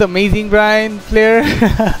 Bilal, the amazing Brian player.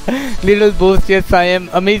 Little boost, yes I am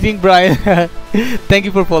amazing Brian. Thank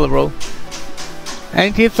you for follow, bro.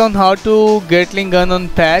 Any tips on how to Gatling gun on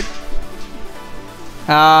pad?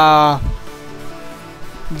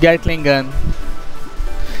 Gatling gun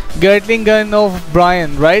of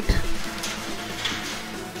Brian, right?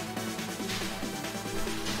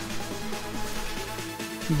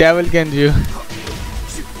 Devil Genju.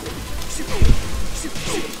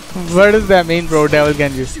 What does that mean, bro? Devil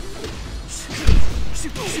Genju.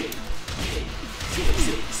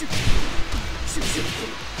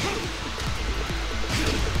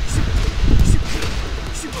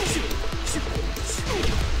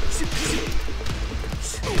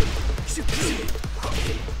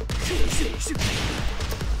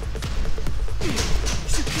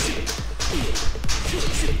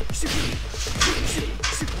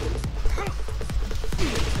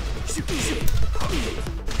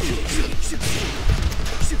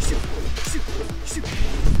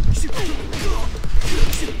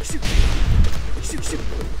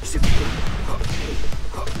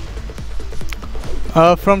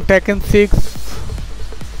 From Tekken 6.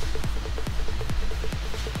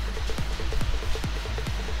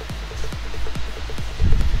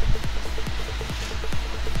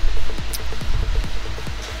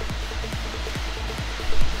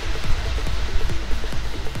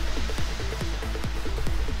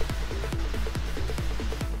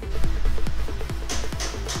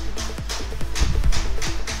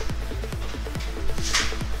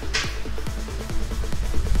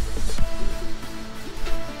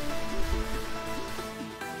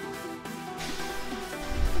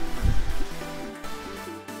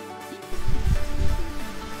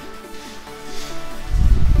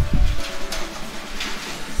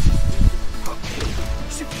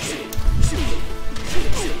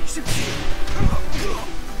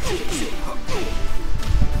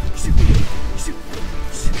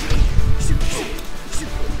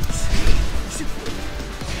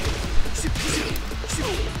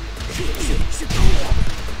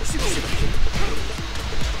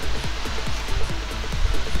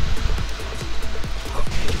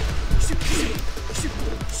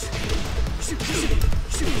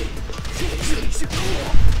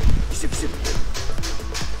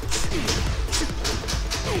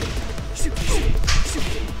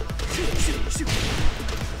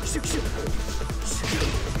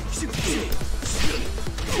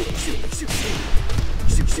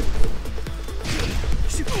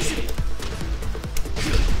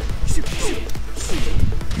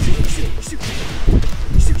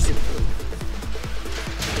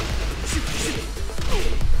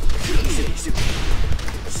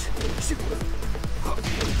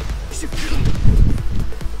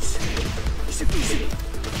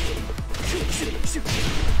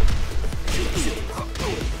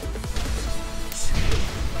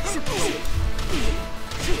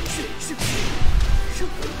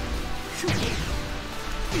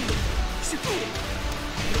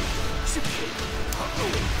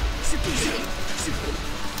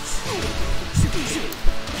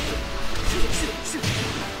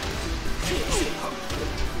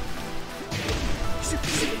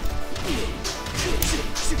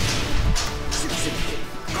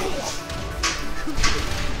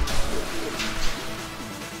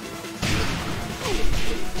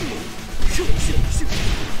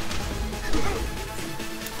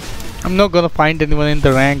 I'm not gonna find anyone in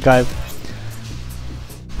the rank, guys.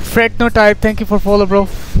 Fret no type, thank you for follow, bro.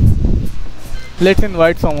 Let's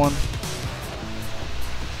invite someone.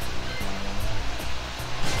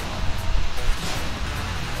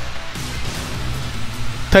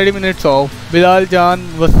 "30 minutes off." Bilal Jan,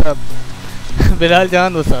 what's up? Bilal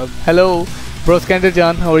Jan, what's up? Hello, bro. Skander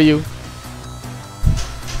Jan, how are you?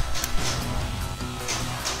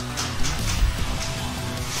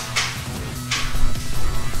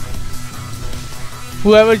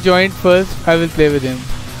 Whoever joined first, I will play with him.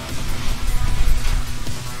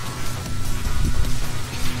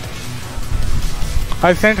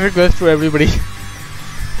 I sent requests to everybody.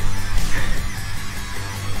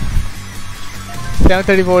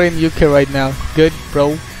 7:34 in UK right now. Good,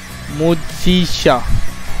 bro. Mujisha.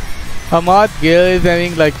 Ahmad Gill is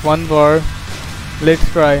having like 1 bar.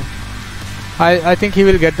 Let's try. I think he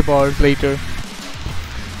will get the bars later.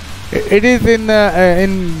 It is in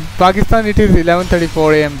Pakistan. It is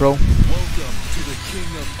 11:34 AM, bro. Welcome to the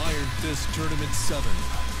King of Iron Fist Tournament 7.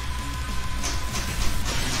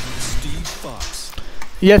 Steve Fox.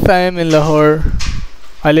 Yes, I am in Lahore.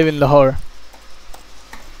 I live in Lahore.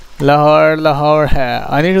 Lahore hai.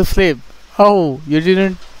 I need to sleep. Oh, you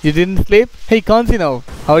didn't sleep? Hey, Kansi now.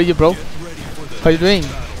 How are you, bro? How are you doing?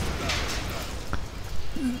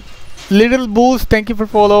 Little Boost, thank you for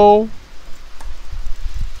follow.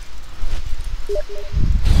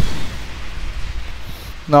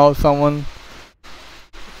 Now someone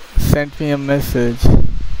sent me a message.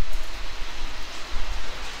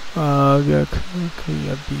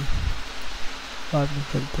 अभी बाद में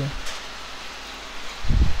करते हैं.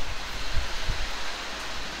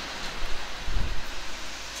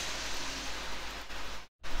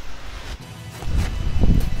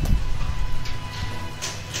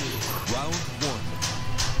 Round 1.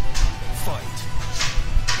 Fight.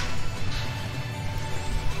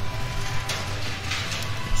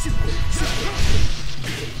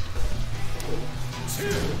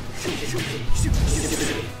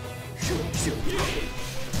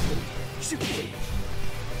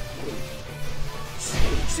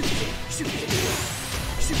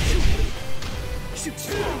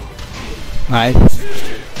 Nice.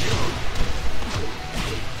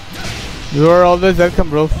 You are always welcome,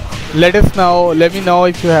 bro. Let me know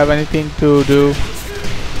if you have anything to do.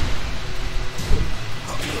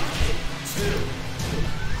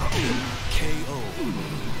 KO.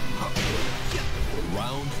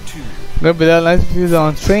 Round 2. Good, Bilal, nice to see you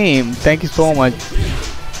on stream. Thank you so much.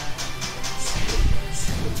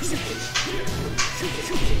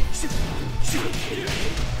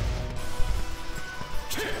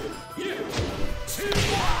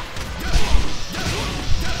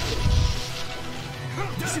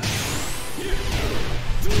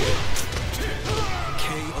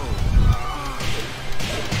 KO.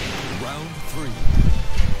 Round 3.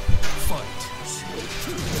 Fight.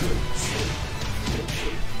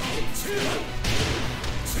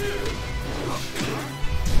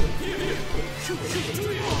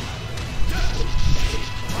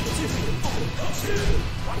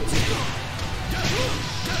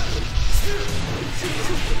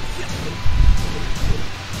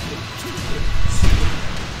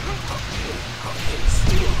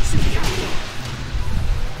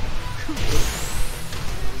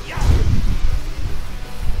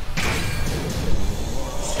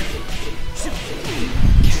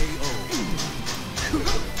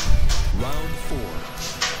 Round 4.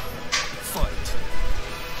 Fight.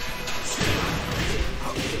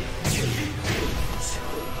 You win.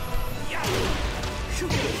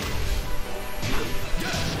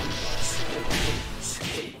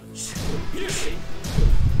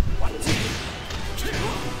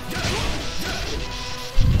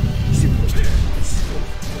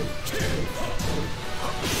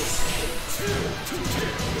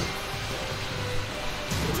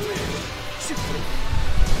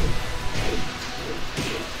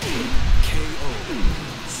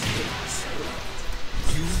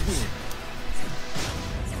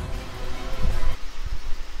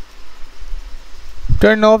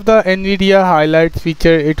 Turn off the NVIDIA highlights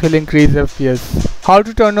feature, it will increase FPS. How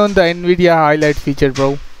to turn on the NVIDIA highlight feature,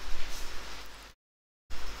 bro?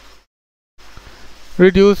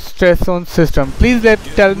 Reduce stress on system. Please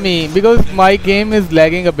tell me, because my game is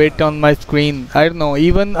lagging a bit on my screen. I don't know,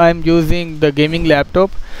 even I'm using the gaming laptop,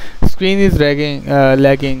 screen is lagging.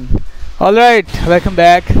 Alright, welcome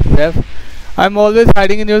back, Ref. I'm always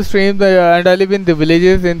hiding in your streams and I live in the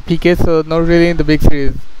villages in PK, so not really in the big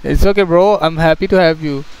cities. It's okay, bro, I'm happy to have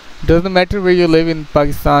you. Doesn't matter where you live in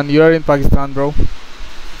Pakistan, you are in Pakistan, bro.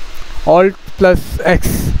 Alt plus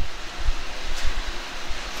X.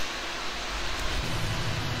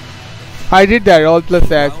 I did that, Alt plus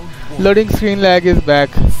X. Loading screen lag is back.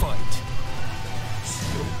 Fight.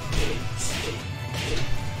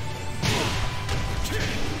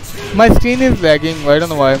 My screen is lagging, I don't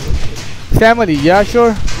know why. Family, yeah,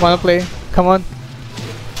 sure, wanna play? Come on.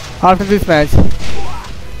 After this match.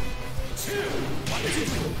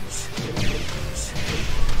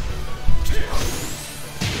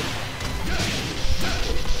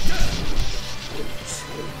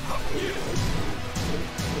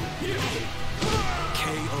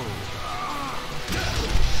 KO.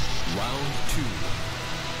 Round 2.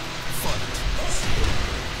 Fight.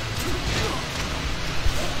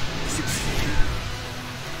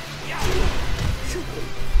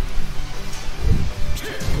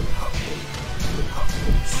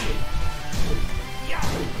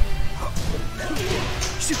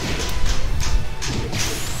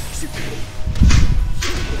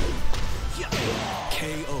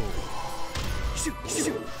 KO.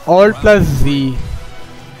 Alt plus Z.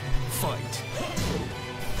 Fight.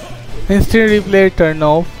 Instant replay turn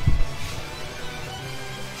off.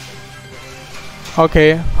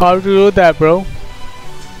 Okay, how to do that, bro?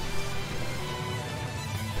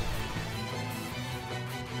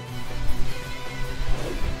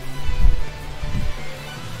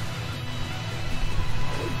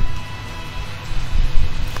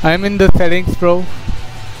 I'm in the settings, bro.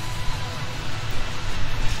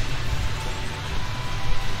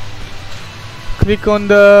 Click on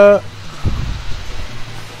the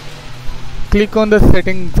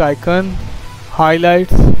settings icon.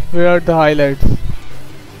 Highlights. Where are the highlights?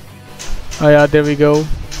 Oh yeah, there we go.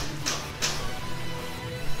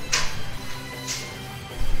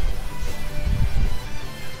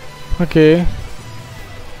 Okay.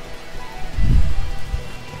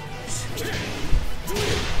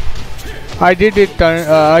 I did it.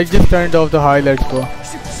 I just turned off the highlights, bro.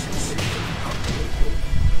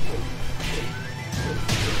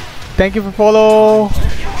 Thank you for follow.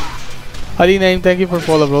 Ali Naim, thank you for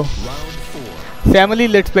follow, bro. Family,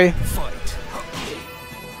 let's play.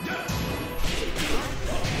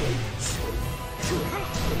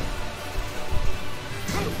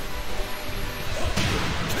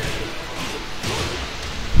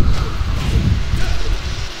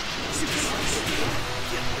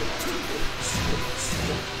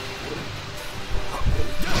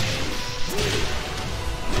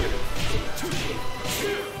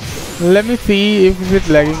 Let me see if it's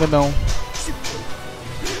lagging or no.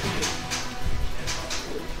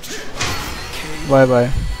 Bye bye.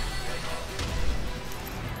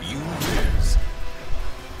 You lose.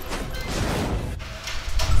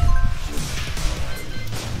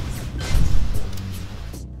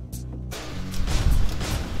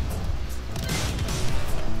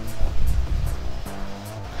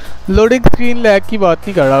 Loading screen lag की बात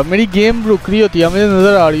नहीं कर रहा, मेरी game रुक रही होती है, मुझे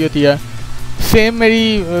नज़र आ रही होती है। सेम मेरी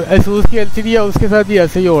एसूस की एलसीडी है, उसके साथ भी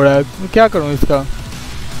ऐसे ही हो रहा है, क्या करूँ इसका।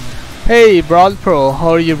 Hey Brawl Pro,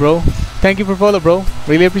 how are you bro? Thank you for follow bro,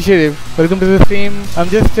 really appreciate it. Welcome to the stream. I'm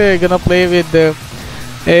just gonna play with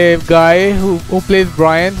a guy who plays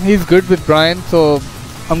Brian. He's good with Brian, so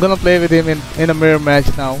I'm gonna play with him in a mirror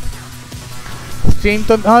match now. Stream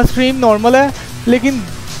तो हाँ stream normal है, लेकिन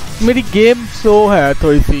मेरी game slow है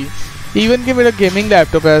थोड़ी सी। Even कि मेरा gaming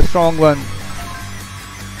laptop है strong one.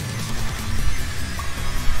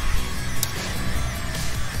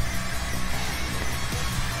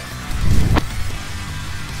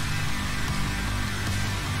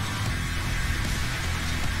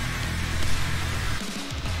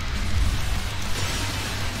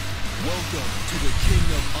 Welcome to the King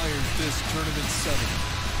of Iron Fist Tournament 7,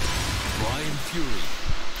 Brian Fury.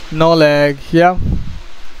 No lag, yeah.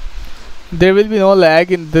 There will be no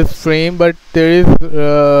lag in this frame, but there is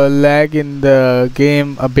lag in the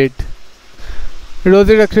game a bit.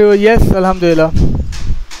 रोज़े रख रहे हो? Yes, अल्हम्दुलिल्लाह।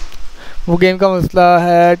 वो game का मसला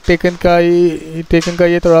है, taken का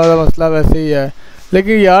ये थोड़ा सा मसला वैसे ही है,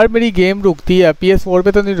 लेकिन यार मेरी गेम रुकती है, PS4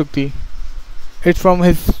 पे तो नहीं रुकती। It's from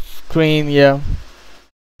his screen, yeah.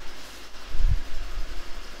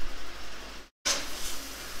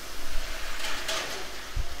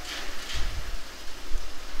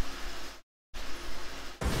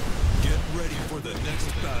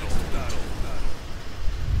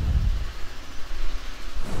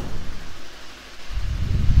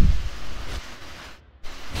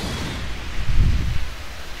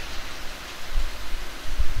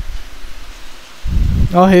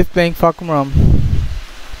 Oh, he's playing Fakumram.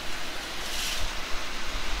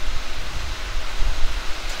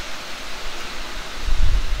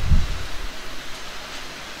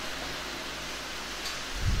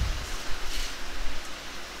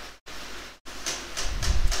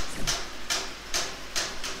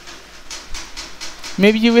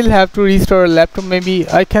 Maybe you will have to restore a laptop. Maybe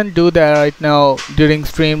I can do that right now during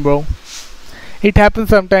stream, bro. It happens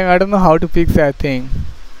sometime. I don't know how to fix that thing.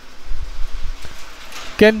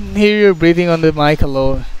 Can hear your breathing on the mic.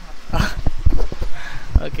 Hello.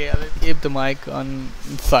 Okay, I will keep the mic on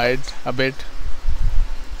side a bit.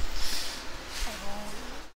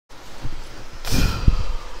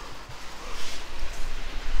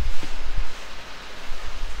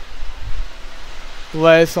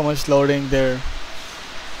 Why is so much loading there?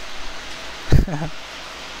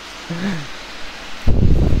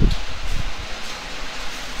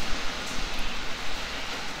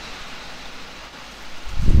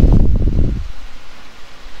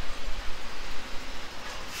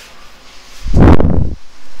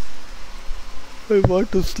 I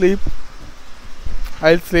want to sleep.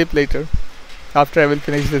 I'll sleep later after I will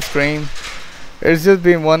finish the stream. It's just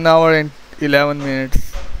been 1 hour and 11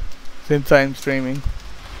 minutes since I'm streaming.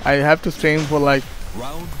 I have to stream for like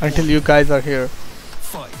until you guys are here.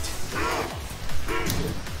 Fight.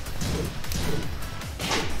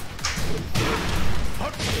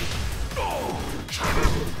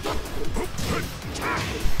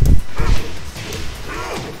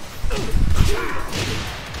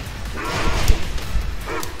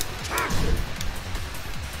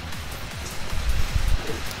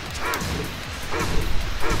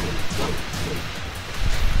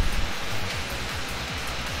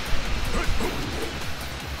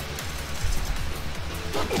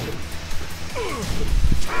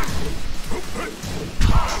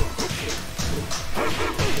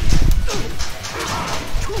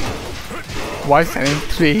 Why sending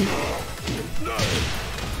 3?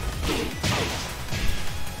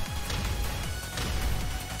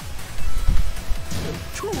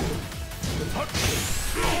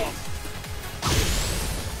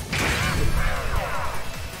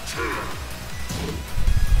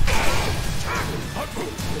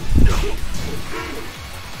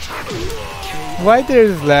 Why there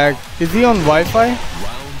is lag? Is he on Wi-Fi? Round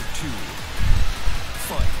 2.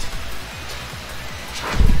 Fight.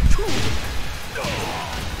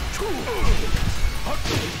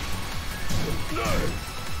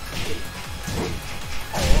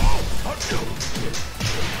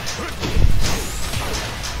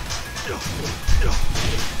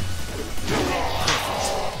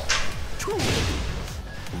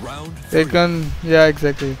 Round 3. Taken, yeah,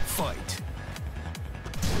 exactly. Fight.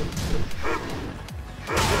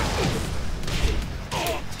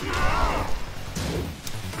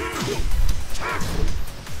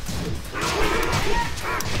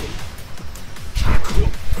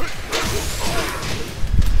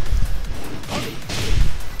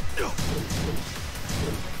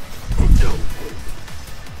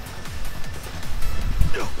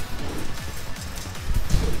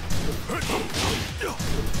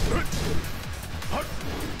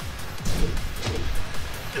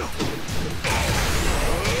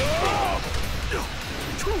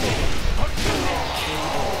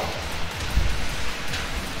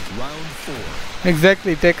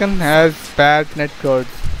 Exactly, Tekken has bad netcodes.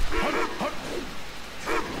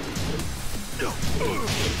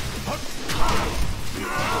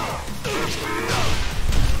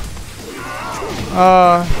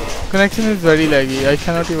 Connection is very laggy. I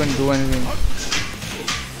cannot even do anything.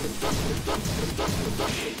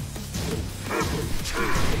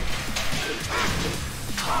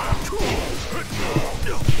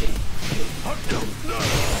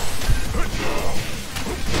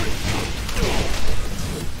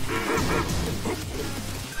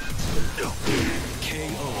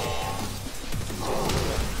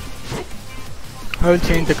 I will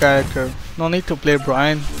change the character. No need to play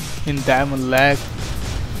Brian in diamond lag.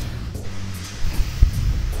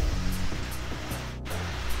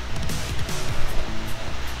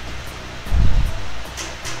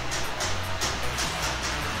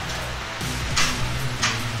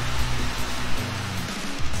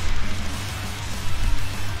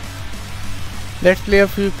 Let's play a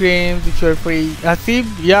few games which are free. Hasib,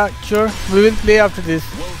 yeah, sure. We will play after this.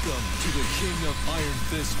 Welcome to the King of Iron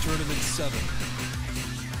Fist Tournament 7.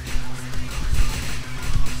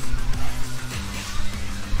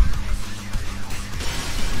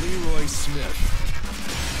 Leroy Smith.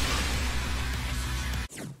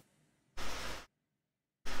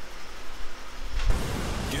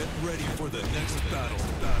 Get ready for the next battle.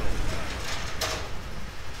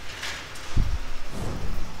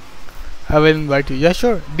 I will invite you. Yeah,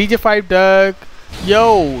 sure. DJ5 Duck.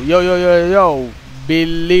 Yo.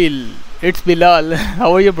 Bilal. It's Bilal.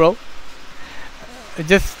 How are you, bro?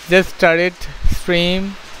 Just started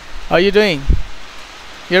stream. How are you doing?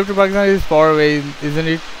 Europe to Pakistan is far away, isn't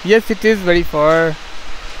it? Yes, it is very far.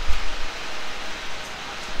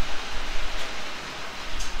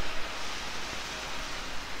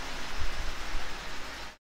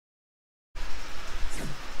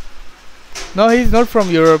 No, he's not from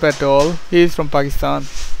Europe at all. He is from Pakistan.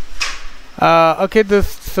 Okay, the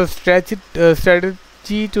strategy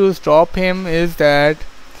to stop him is that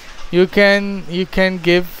you can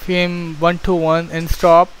give him 1-1 and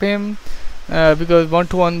stop him, because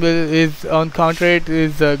 1-1 is on counter rate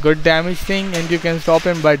is a good damage thing, and you can stop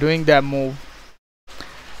him by doing that move.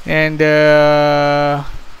 And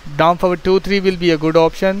down forward 2-3 will be a good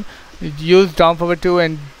option. Use down forward 2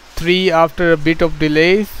 and 3 after a bit of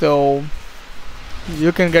delay, so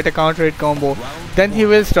you can get a counter hit combo. Then he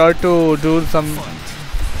will start to do some.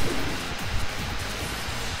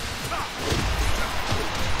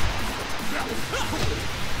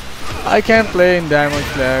 I can't play in diamond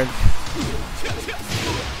flag.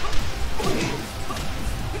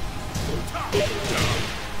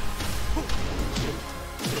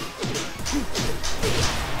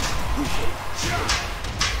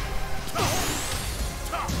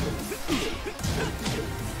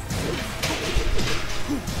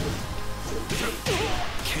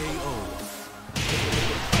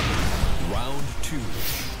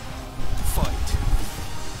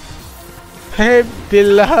 Hey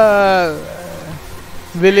Bilal,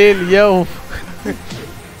 yo.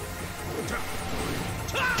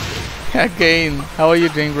 Again, how are you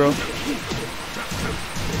doing, bro?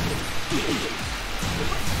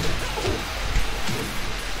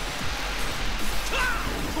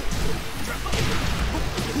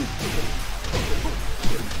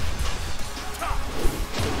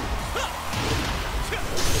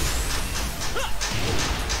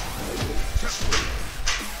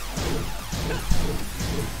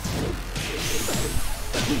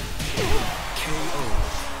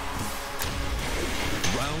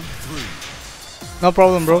 No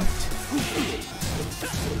problem, bro.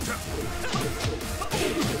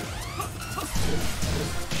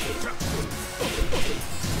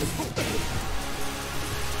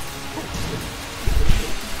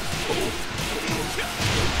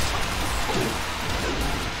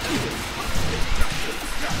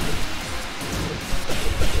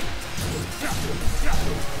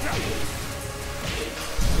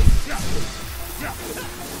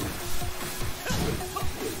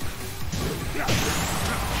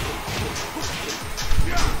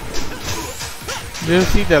 Do you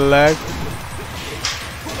see the lag?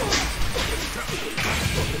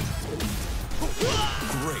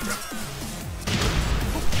 Great.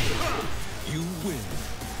 You win.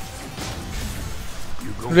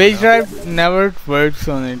 Rage drive never works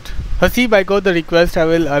on it. Hasib, I got the request. I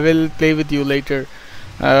will play with you later.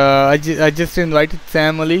 I just invited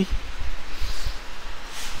Sam Ali.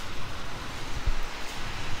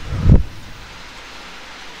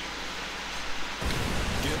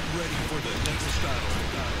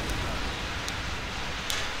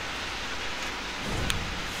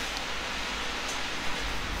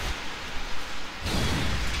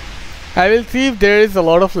 I will see if there is a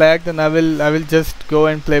lot of lag, then I will just go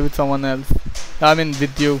and play with someone else. I mean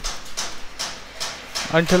with you.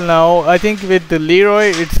 Until now, I think with the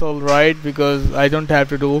Leroy it's alright because I don't have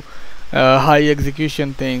to do high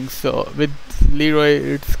execution things. So with Leroy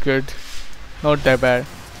it's good, not that bad.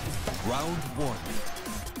 Round 1.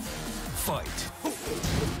 Fight.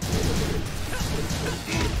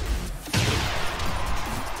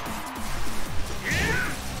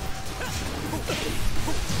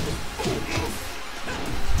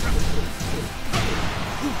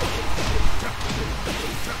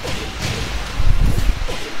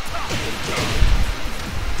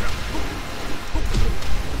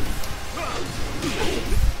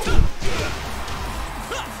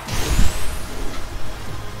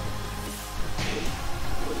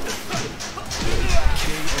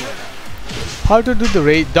 How to do the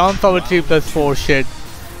rate down power 3 plus 4 shit.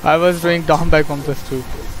 I was doing down back 1 plus 2.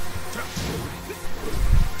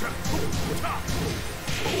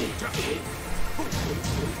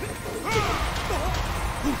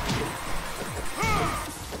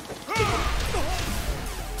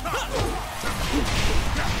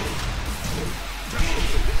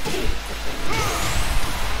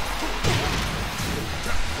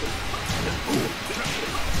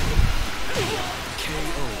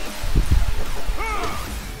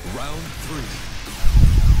 Round 3.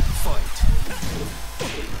 Fight.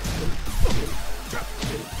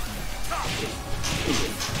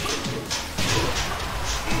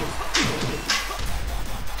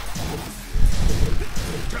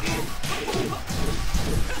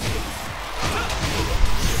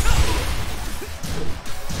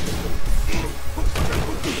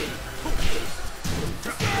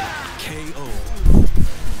 KO.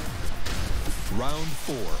 Round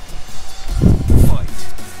 4. Fight.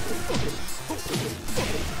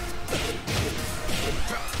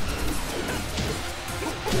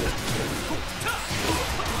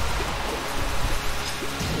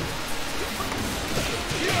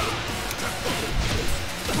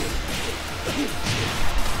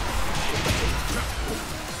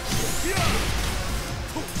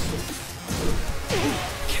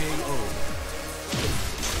 KO.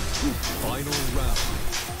 Final round.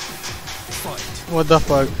 Fight. What the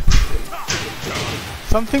fuck?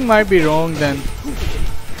 Something might be wrong then.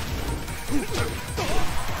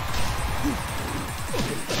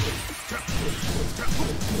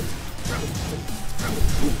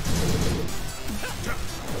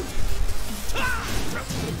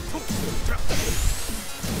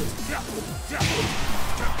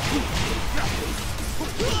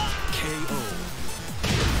 KO.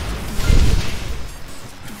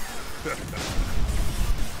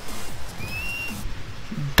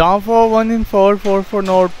 Down for 1 in 4, 4 for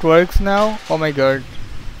not works now. Oh my god.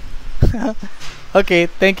 Okay,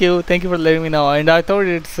 thank you for letting me know. And I thought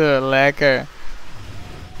it's like Get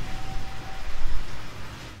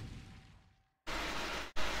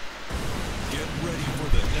ready for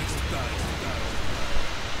the next battle.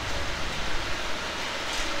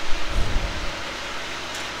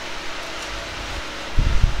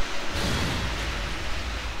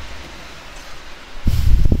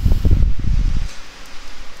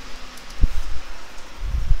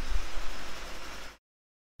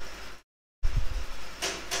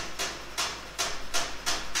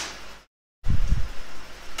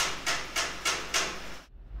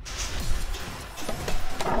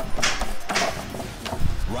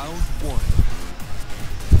 Round 1.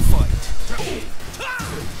 Fight.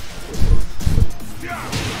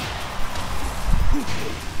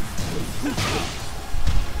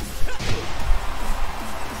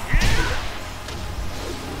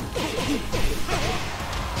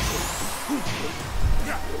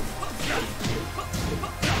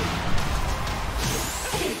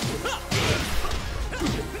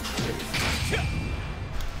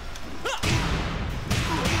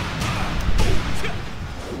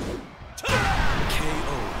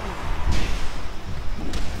 KO.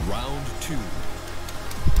 Round 2.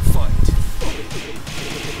 Fight.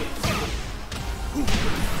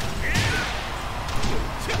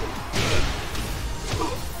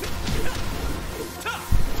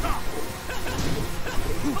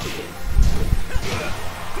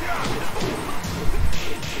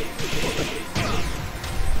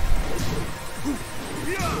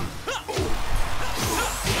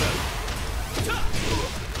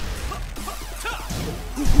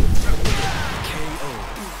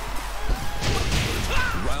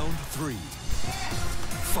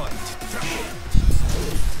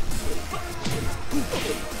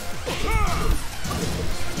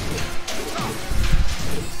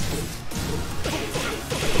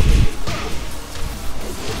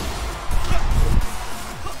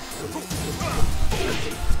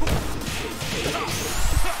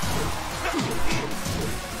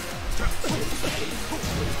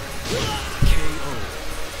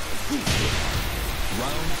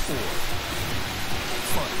 4.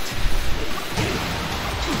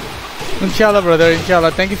 Fight. Inshallah, brother.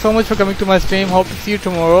 Inshallah. Thank you so much for coming to my stream. Hope to see you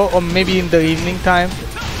tomorrow or maybe in the evening time.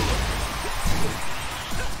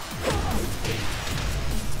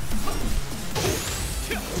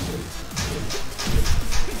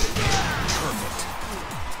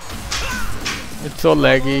 It's so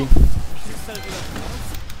laggy.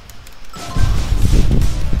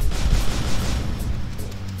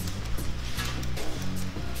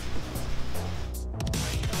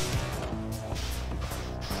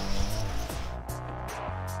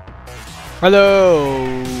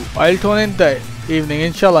 Hello, I'll tune in the evening,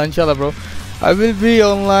 inshallah, bro. I will be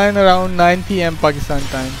online around 9 PM Pakistan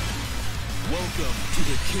time. Welcome to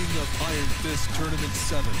the King of Iron Fist Tournament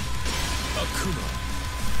 7, Akuma.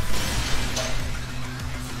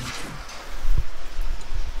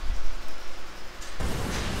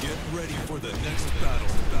 Get ready for the next battle.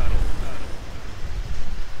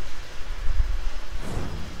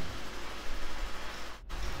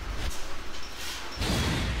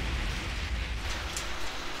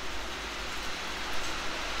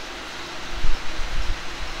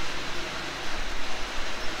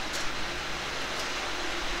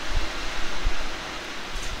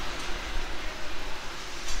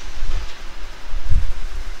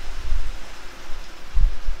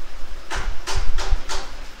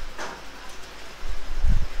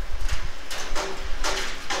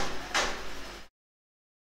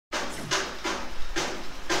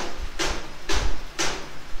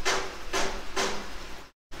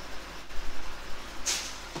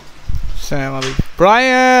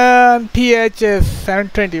 Brian PHS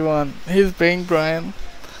 721. He's playing Brian.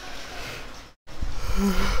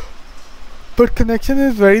 But connection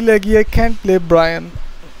is very laggy. I can't play Brian.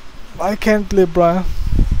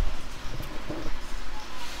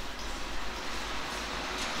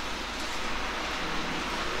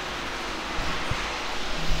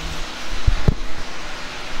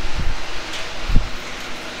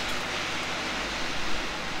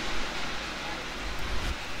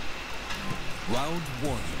 Round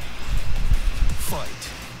 1. Fight.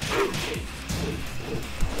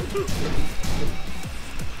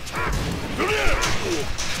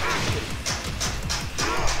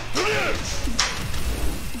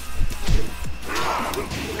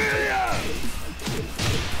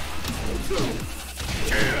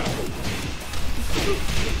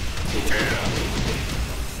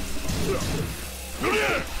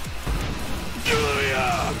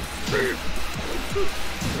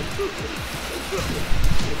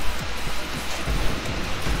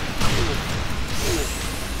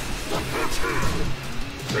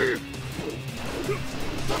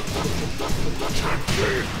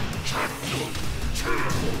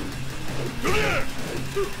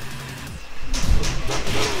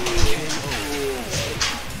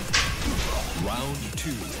 Round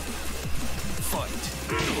 2. Fight.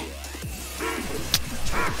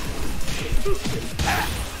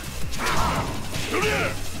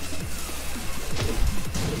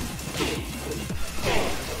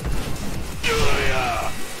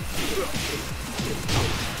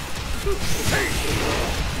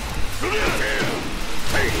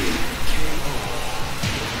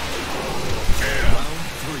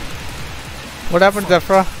 What happened,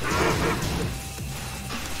 Zafra?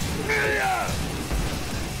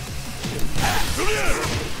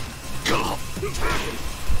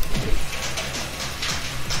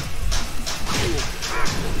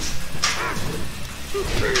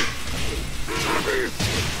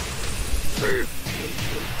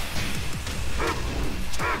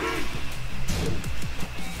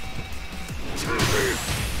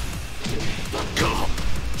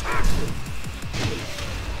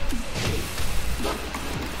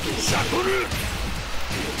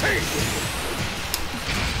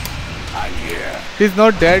 He's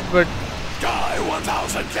not dead, but Die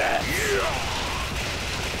 1,000 deaths.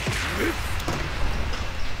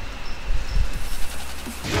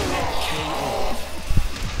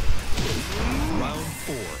 Round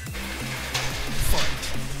 4. Fight.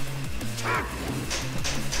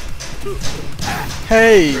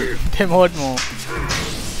 hey, Tim Hodmo.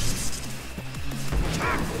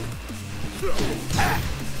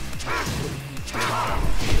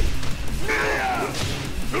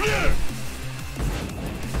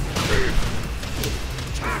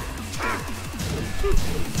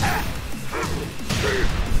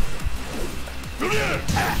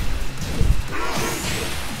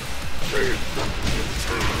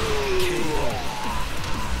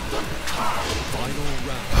 Final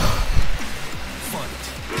round. Fight.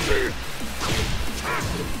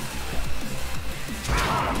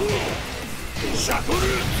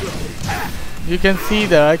 You can see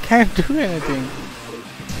that I can't do anything.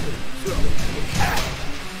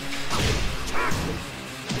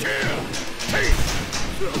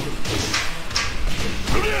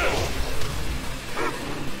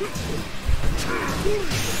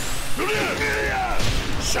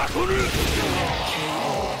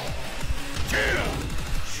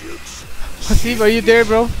 Steve, are you there,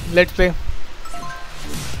 bro? Let's play.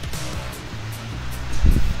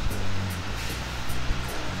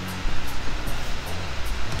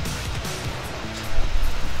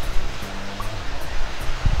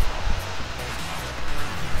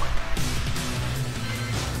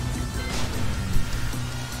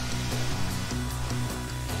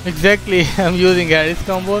 Exactly, I'm using Harris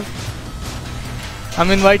combos.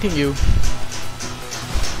 I'm inviting you.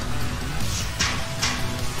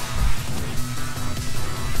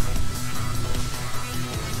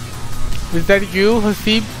 Is that you,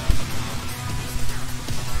 Hasib?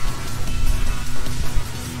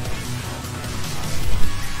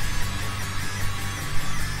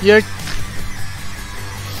 You're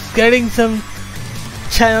getting some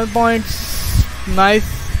channel points. Nice.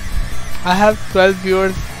 I have 12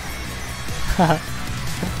 viewers.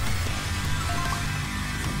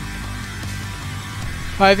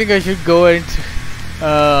 I think I should go and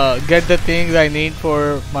get the things I need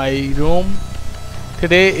for my room.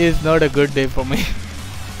 Today is not a good day for me.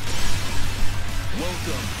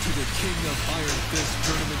 Welcome to the King of Iron Fist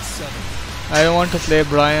Tournament 7. I don't want to play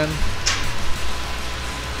Brian.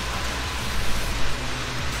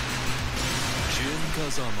 Jin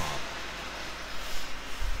Kazama.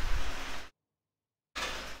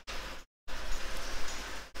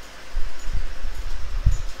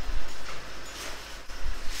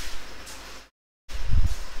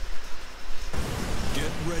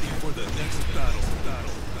 Get ready for the next battle.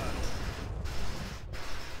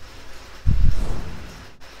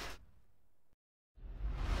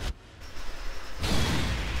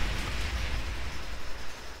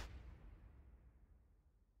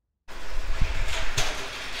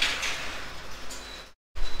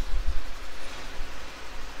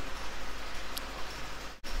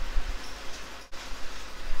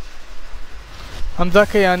 Hamza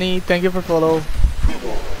Kayani, thank you for follow. Round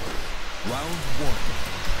 1.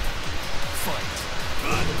 Fight.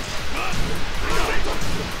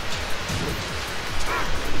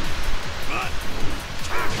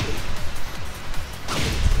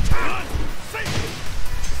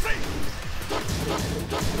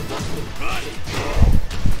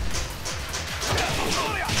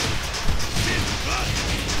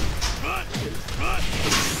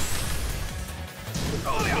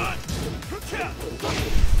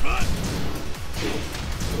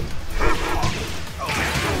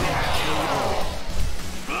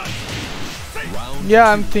 Yeah,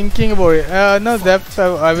 I'm thinking about it. No, depth.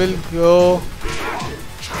 I will go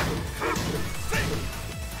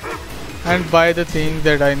and buy the things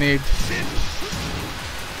that I need.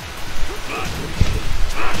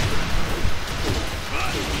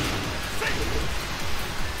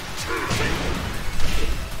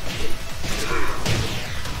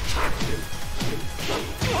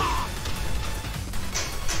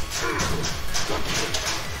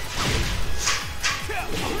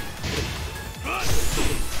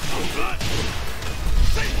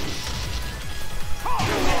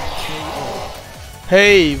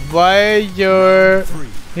 Hey, why you're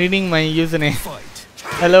reading my username?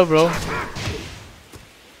 Hello, bro.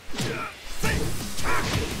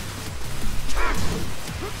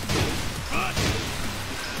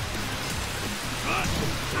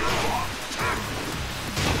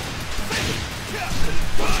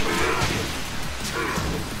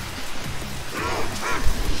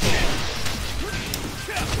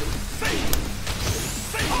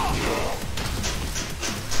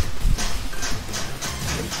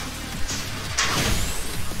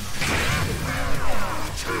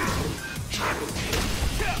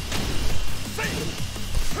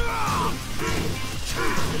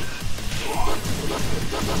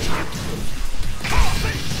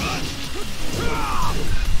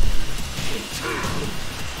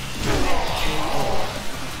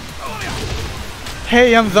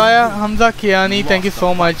 Hey, I'm Hamza Kiani. Thank you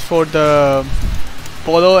so much for the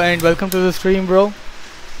follow and welcome to the stream, bro.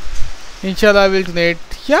 Inshallah, I will donate.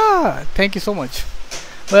 Yeah, thank you so much.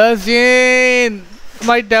 Well, Jane,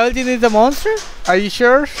 my Devil Jin is a monster? Are you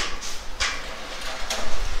sure?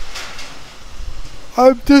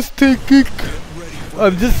 I'm just thinking.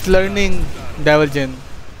 I'm just learning Devil Jin.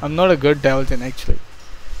 I'm not a good Devil Jin actually.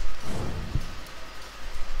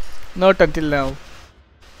 Not until now.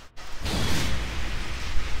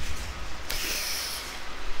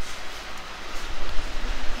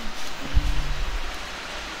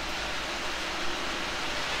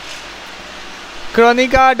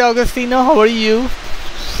 Chronica D'Agostino, how are you?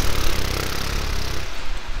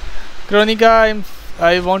 Chronica,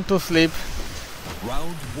 I want to sleep.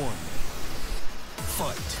 Round 1.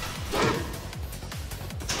 Fight.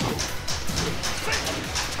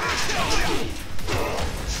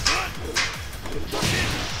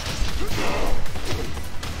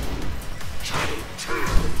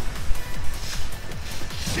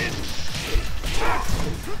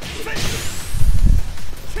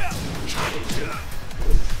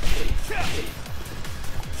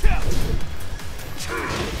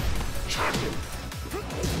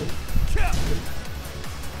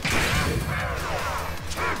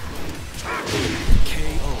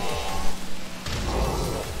 KO.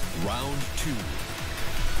 Round 2.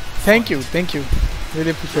 Thank you.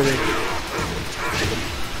 Really appreciate it.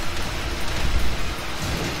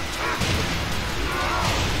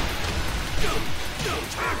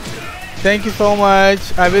 Thank you so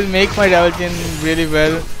much. I will make my Devil Chin really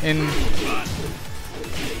well in.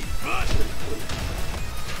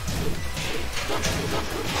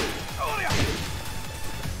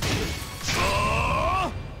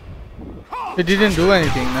 It didn't do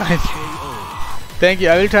anything. Nice. Thank you.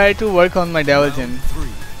 I will try to work on my Devil Chin. Round 3.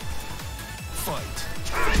 Fight.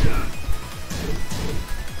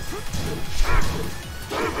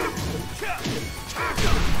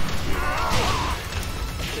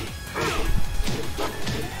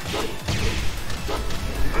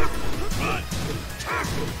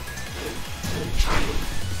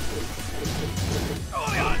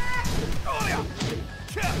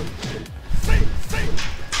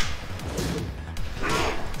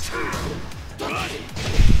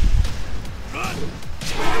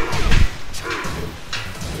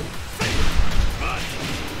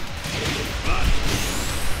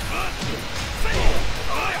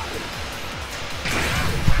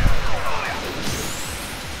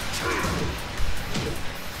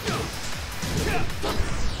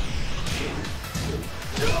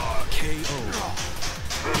 KO.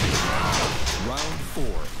 Round 4.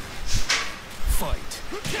 Fight.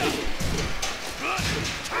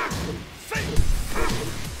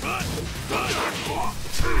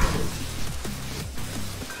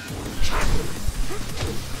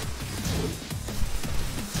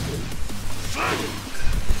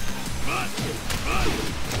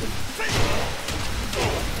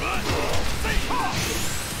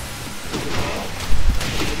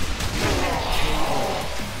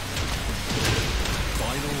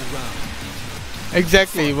 Final round.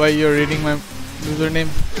 Exactly why you're reading my username.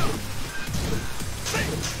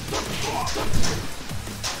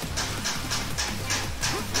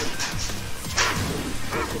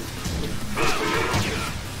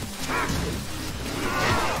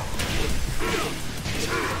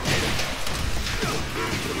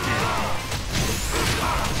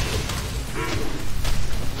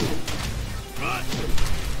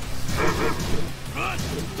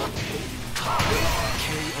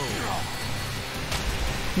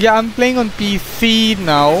 Yeah, I'm playing on PC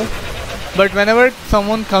now, but whenever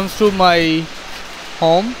someone comes to my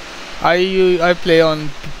home, I play on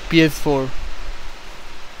PS4.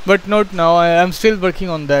 But not now. I'm still working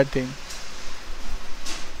on that thing.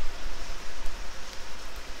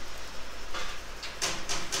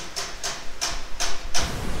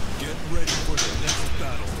 Get ready for the next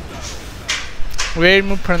battle.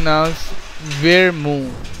 Vermu pronounced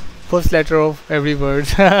Vermu. First letter of every word.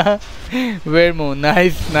 Vermu,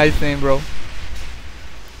 nice name, bro.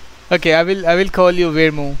 Okay, I will call you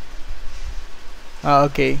Vermu.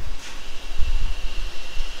 Okay.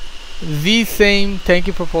 Z same, thank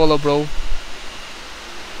you for follow, bro. Is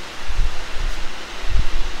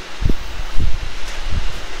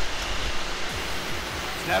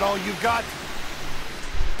that all you got?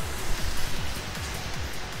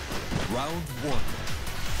 Round 1.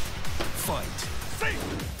 Fight.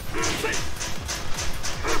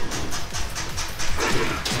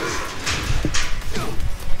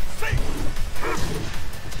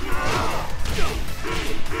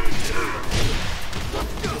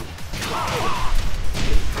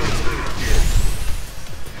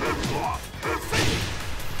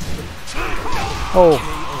 Oh.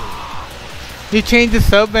 You changed the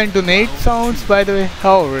sub and donate sounds, by the way.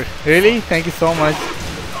 Oh, really? Thank you so much.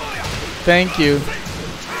 Thank you.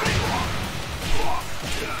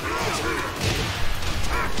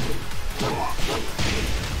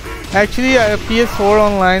 Actually, PS4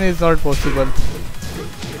 online is not possible.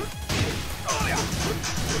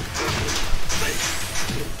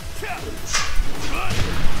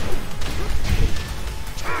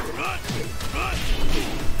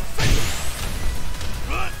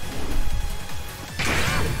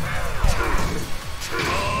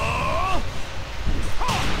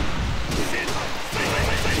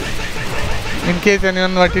 in case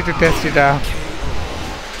anyone wanted to test it out.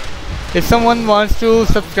 If someone wants to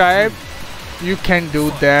subscribe, you can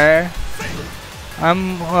do that.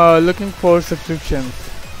 I'm looking for subscriptions.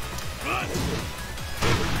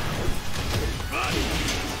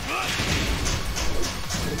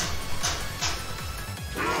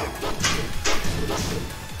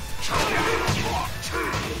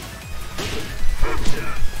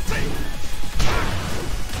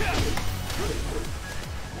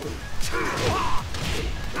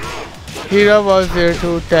 Hira was there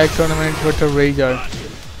to tag tournament with a Rager.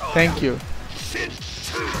 Thank you.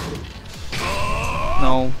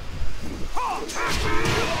 No.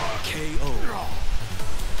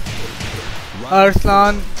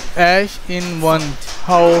 Arslan Ash in one.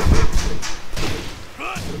 How?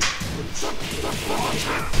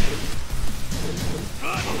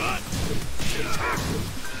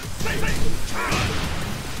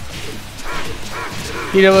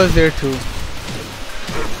 Hira was there too.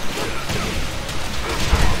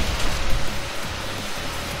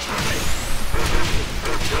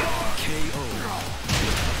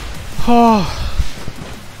 Oh.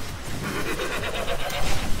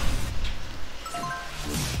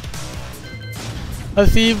 I'll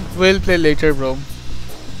see, we'll play later, bro.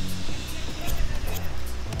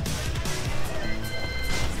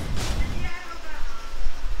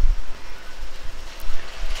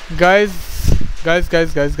 Guys.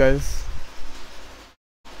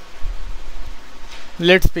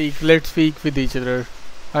 Let's speak with each other.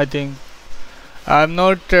 I think I'm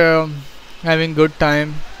not having good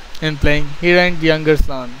time in playing Hira and Younger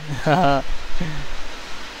Slan.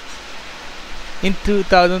 In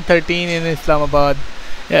 2013 in Islamabad.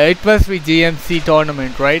 Yeah, it must be GMC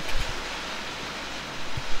tournament, right?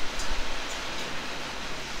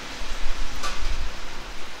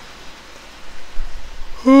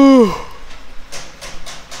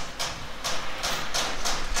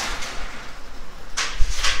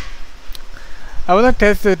 I wanna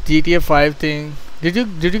test the GTA 5 thing. Did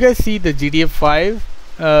you guys see the GTA 5?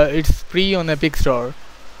 It's free on Epic Store.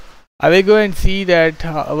 I will go and see that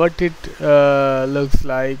what it looks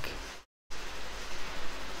like.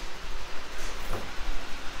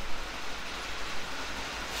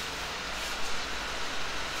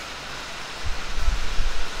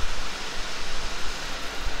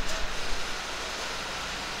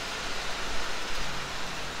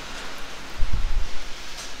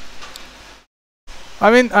 I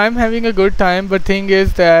mean, I'm having a good time, but thing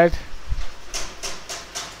is that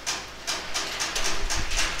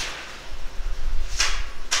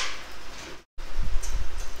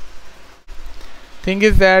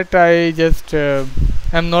I just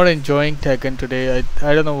I'm not enjoying Tekken today.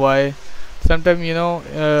 I don't know why. Sometimes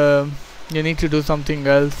you need to do something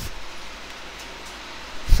else.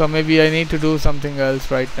 So maybe I need to do something else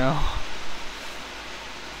right now.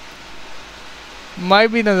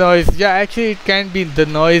 Might be the noise. Yeah, actually it can be the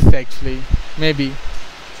noise actually. Maybe.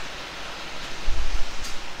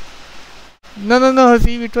 No,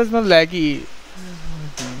 Hasib, it was not laggy.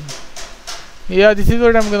 Yeah, this is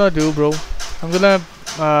what I'm gonna do, bro. I'm gonna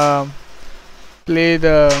play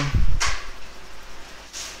the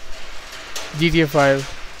GTA 5.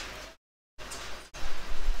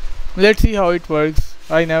 Let's see how it works.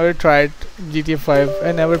 I never tried GTA 5.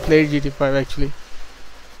 I never played GTA 5 actually.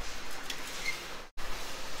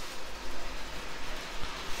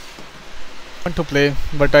 I want to play,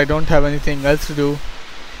 but I don't have anything else to do.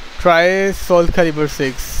 Try Soul Calibur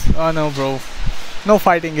 6. Oh no, bro. No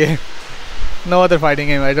fighting game. No other fighting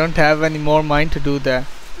game. I don't have any more mind to do that.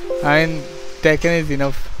 And Tekken is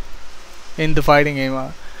enough in the fighting game.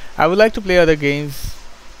 I would like to play other games.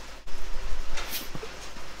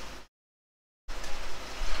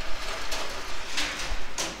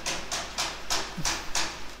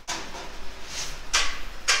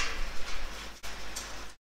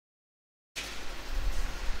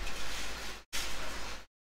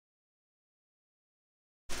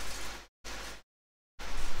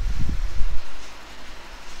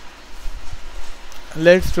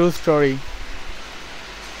 Let's do story.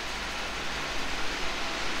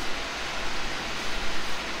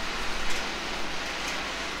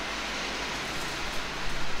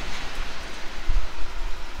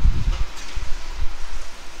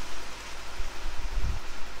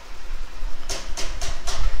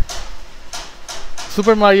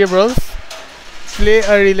 Super Mario Bros. Play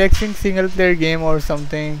a relaxing single player game or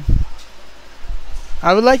something.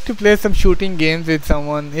 I would like to play some shooting games with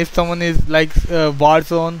someone. If someone is like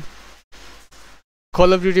Warzone,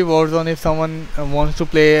 Call of Duty Warzone, if someone wants to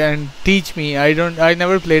play and teach me. I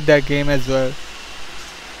never played that game as well.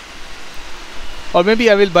 Or maybe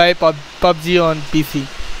I will buy PUBG on PC.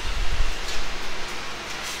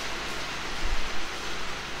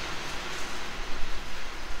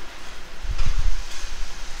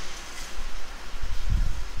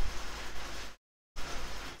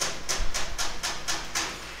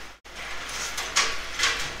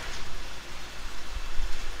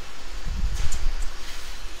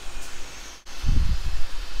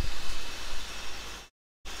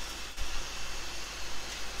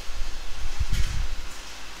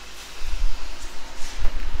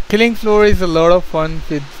 Killing floor is a lot of fun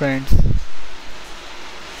with friends.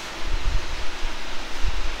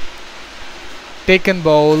 Tekken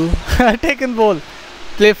Bowl. Tekken Bowl.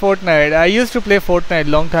 Play Fortnite. I used to play Fortnite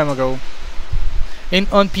long time ago.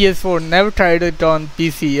 On PS4. Never tried it on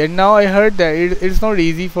PC. And now I heard that it's not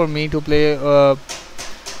easy for me to play.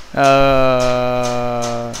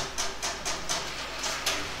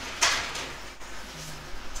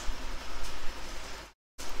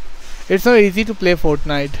 It's not easy to play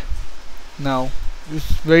Fortnite now.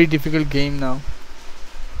 It's very difficult game now.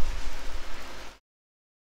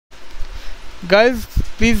 Guys,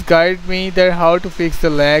 please guide me there how to fix the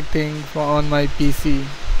lag thing on my PC.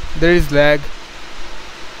 There is lag.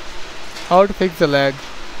 How to fix the lag?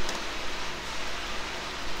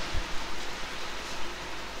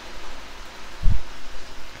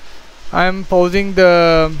 I'm pausing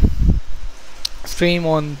the stream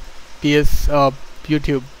on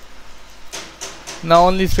YouTube. Now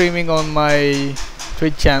only streaming on my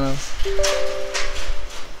Twitch channel.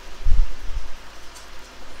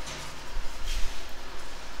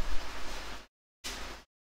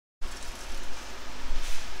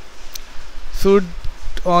 Should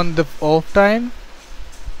on the off time.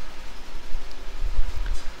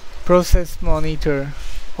 Process monitor.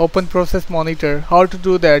 Open process monitor. How to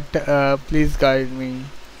do that? Please guide me.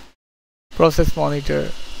 Process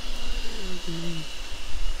monitor.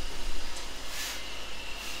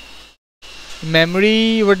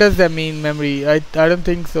 Memory, what does that mean, memory? I don't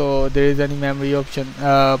think so there is any memory option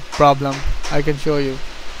problem. I can show you.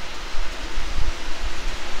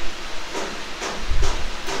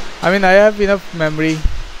 I mean, I have enough memory.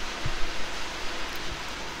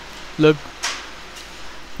 Look,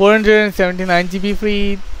 479 GB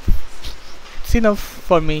free. It's enough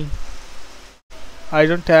for me. I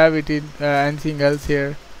don't have it in anything else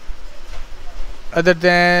here. Other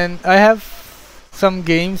than I have some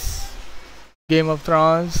games. Game of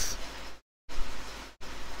Thrones.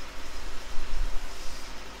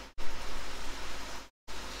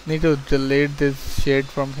 Need to delete this shade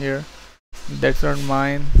from here. That's not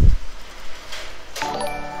mine.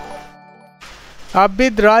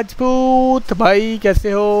 Abid Rajput, bhai,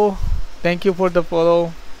 kaise ho? Thank you for the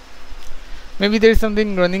follow. Maybe there is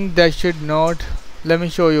something running that should not. Let me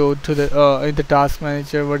show you to the in the task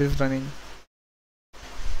manager what is running.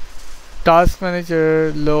 Task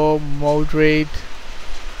manager, low, moderate.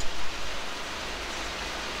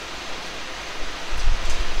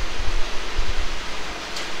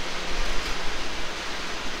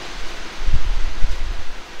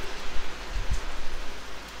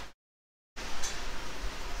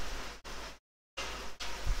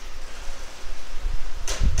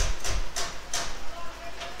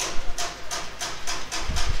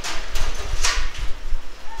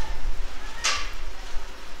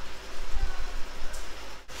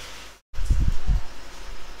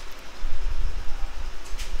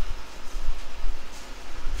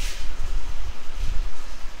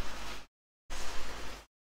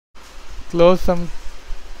 Close some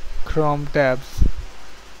Chrome tabs.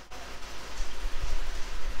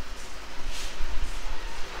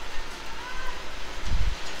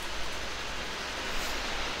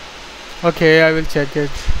 Okay, I will check it.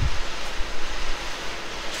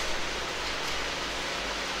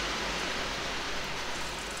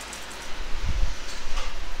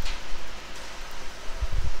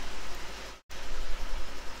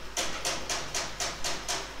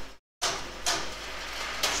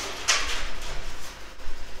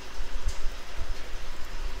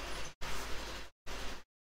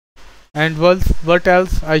 And what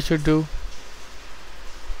else I should do?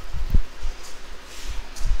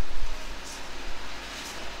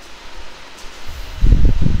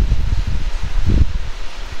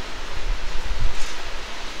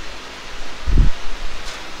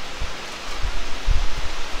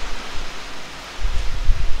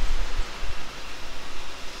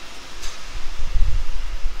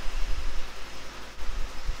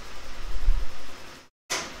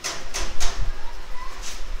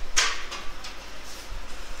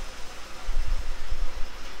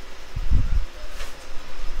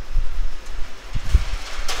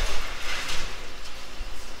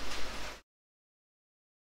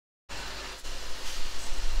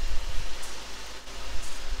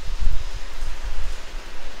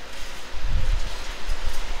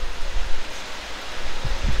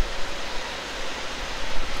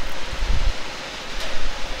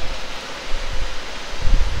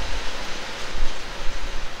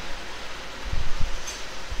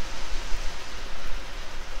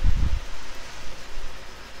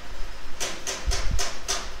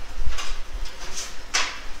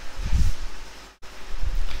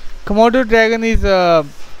 Komodo Dragon is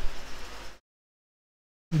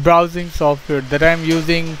browsing software that I'm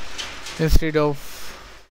using instead of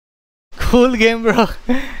cool game, bro.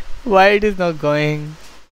 Why it is not going?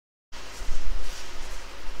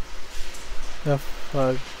 The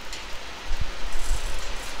fuck?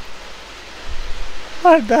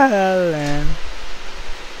 What the hell, man?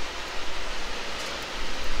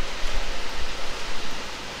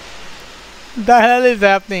 The hell is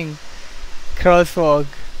happening? Crosswalk.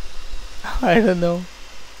 I don't know.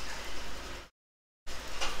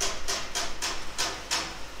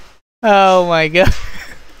 Oh my god.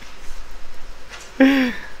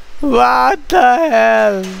 What the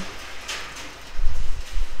hell?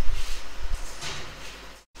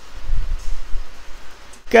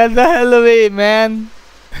 Get the hell away, man.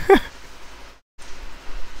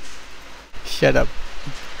 Shut up.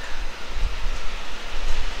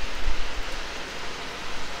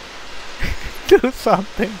 Do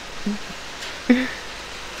something.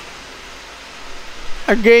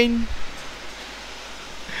 Again.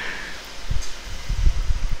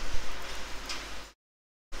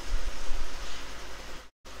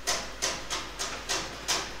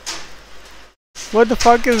 What the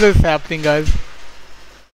fuck is this happening, guys?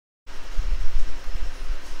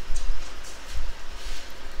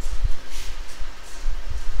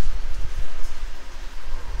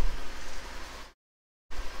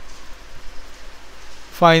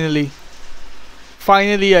 Finally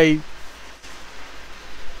I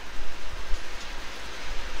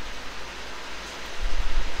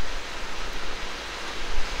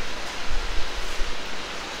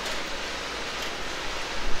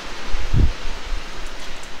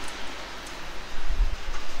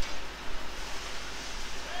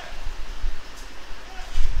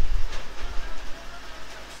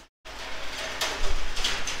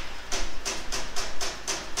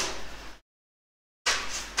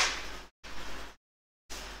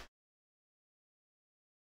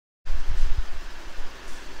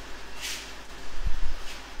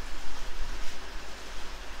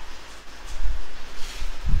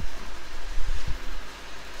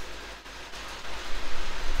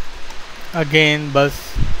again bus.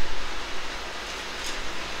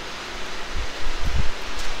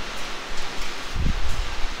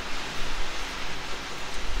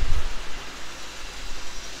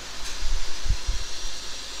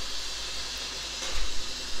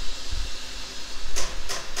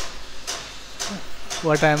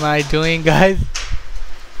 What am I doing, guys?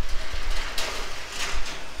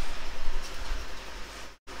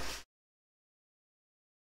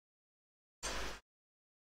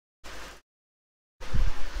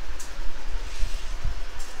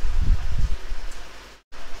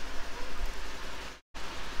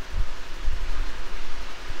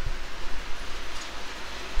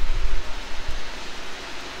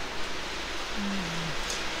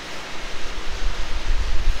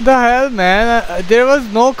 The hell, man? There was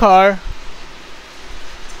no car.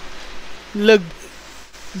 Look,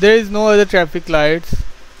 there is no other traffic lights.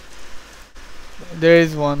 There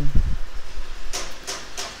is one.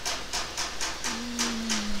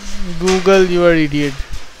 Google, you are idiot.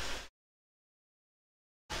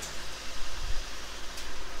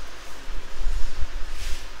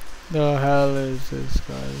 The hell is this,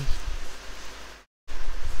 guys?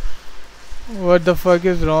 What the fuck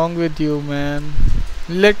is wrong with you, man?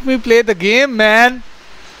 Let me play the game, man.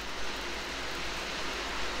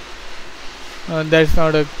 That's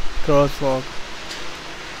not a crosswalk.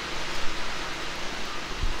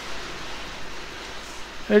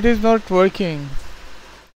 It is not working.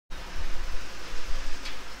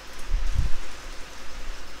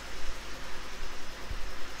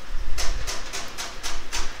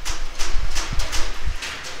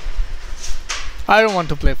 I don't want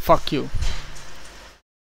to play. Fuck you.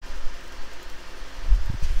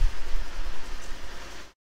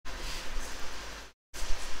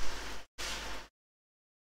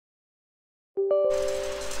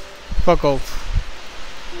 Fuck off.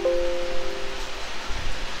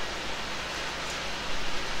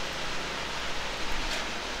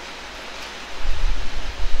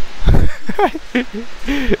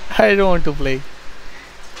 I don't want to play.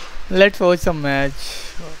 Let's watch some match.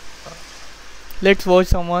 Let's watch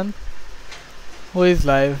someone who is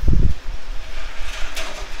live.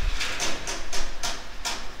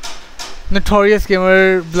 Notorious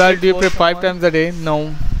gamer, blood, do you play 5 times a day?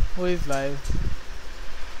 No. Who is live?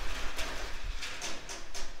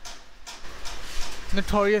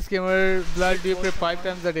 Notorious gamer, blood, do you play 5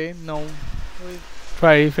 times a day? No.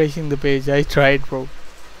 Try refreshing the page. I tried, bro.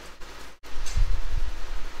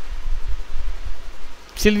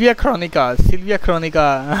 Sylvia Chronica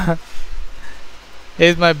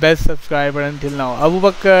is my best subscriber until now. Abu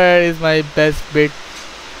Bakr is my best bit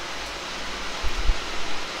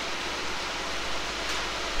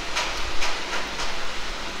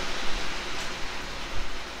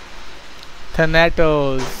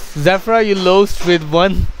Thanatos. Zafra, you lost with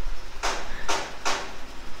one.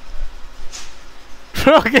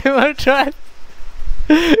 Pro gamer try.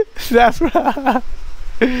 Zafra.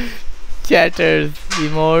 Chatters.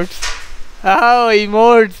 Emotes. Oh,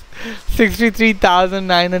 emotes.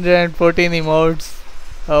 63,914 emotes.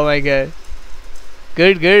 Oh my god.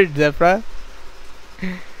 Good, Zafra.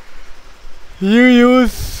 You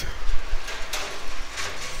use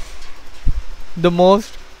the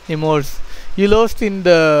most emotes. You lost in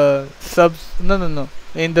the subs. No.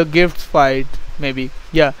 In the gifts fight, maybe.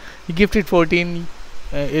 Yeah. You gifted 14.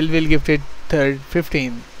 It will gifted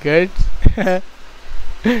 15. Good.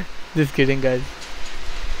 Just kidding, guys.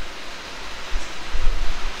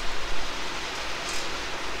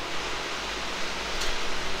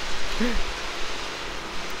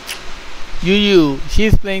 Yu,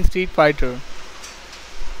 she's playing Street Fighter.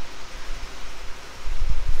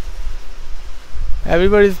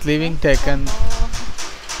 Everybody's leaving Tekken.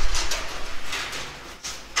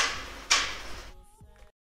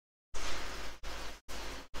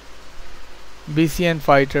 BCN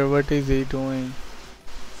Fighter, what is he doing?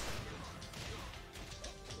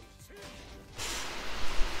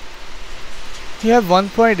 He have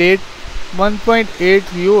 1.8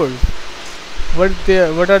 viewers.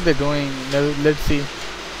 What are they doing? Let's see.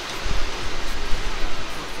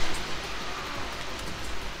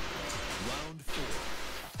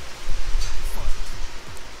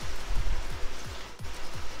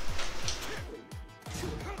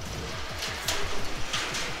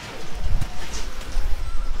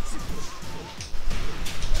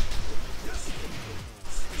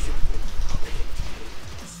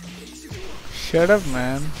 Shut up,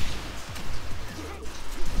 man.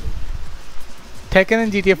 Tekken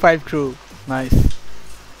and GTA 5 crew. Nice.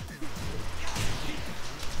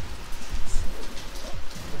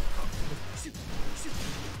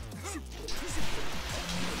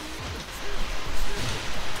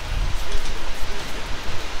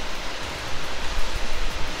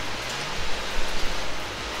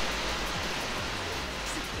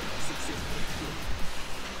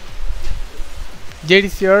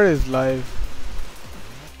 JDCR is live.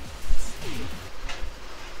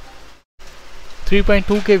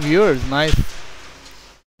 3.2k viewers, nice.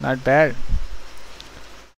 Not bad.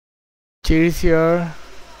 JDCR.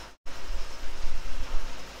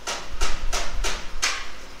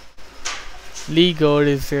 Lee God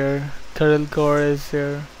is here. Karel Kaur is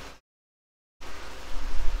here.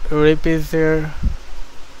 Rip is here.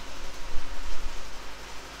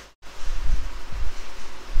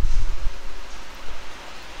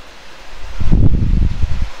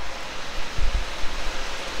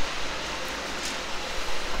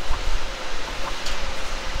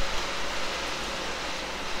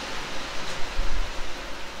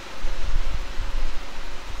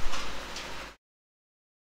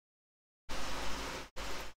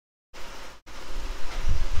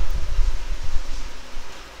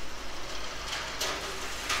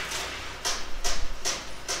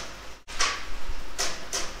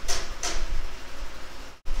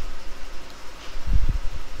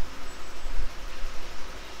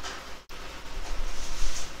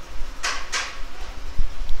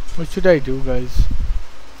 What should I do, guys?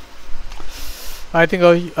 I think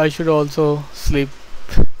I should also sleep.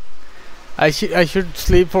 I should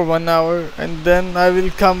sleep for 1 hour and then I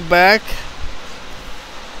will come back.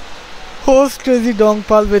 Host Crazy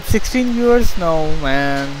Dongpal with 16 viewers? No,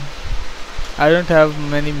 man. I don't have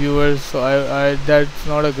many viewers, so I that's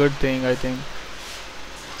not a good thing. I think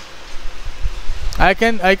I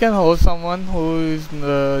can host someone who is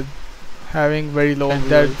having very low viewers.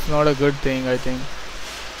 That's not a good thing. I think.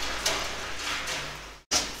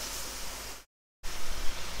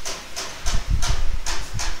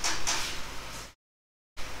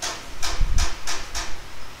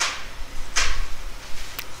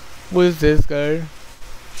 Who is this girl?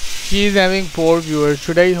 She is having 4 viewers.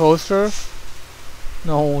 Should I host her?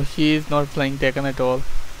 No, she is not playing Tekken at all.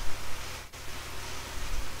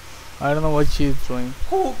 I don't know what she is doing.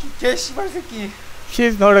 She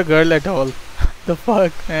is not a girl at all. The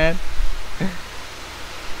fuck, man.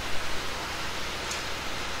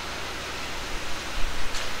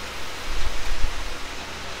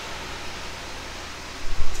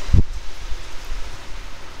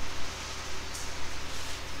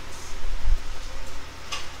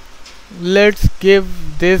 Let's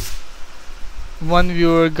give this one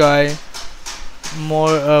viewer guy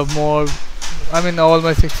more I mean all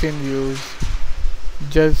my 16 views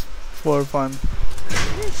just for fun.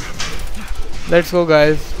 Let's go,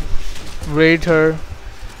 guys. Rate her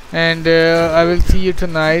and I will see you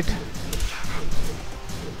tonight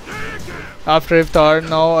after iftar.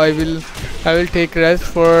 Now I will I will take rest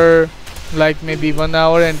for like maybe 1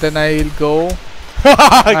 hour, and then I'll go.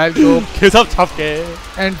 I'll go 계속 잡게.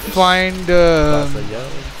 and find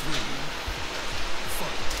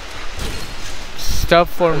stuff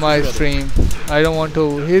for my stream. I don't want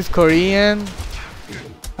to. He's Korean.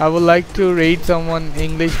 I would like to rate someone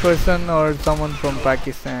English person or someone from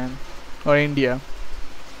Pakistan or India.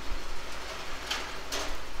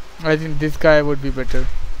 I think this guy would be better.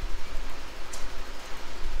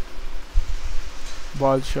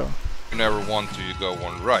 Ball show. You never want to go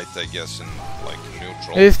one right, I guess, in like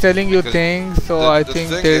neutral. He's telling you Because things, so the- I the think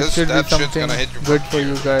thing there is should be that shit's something gonna hit you good from for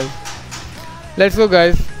you here. guys. Let's go,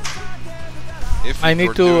 guys. If I you need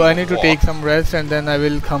were to doing a take walk, some rest, and then I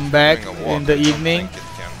will come back doing a walk, in the I don't evening. think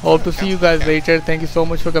it can- Hope to see can- you guys can. later. Thank you so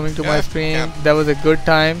much for coming to my Yeah, stream. can. That was a good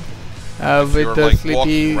time If with you're the like sleepy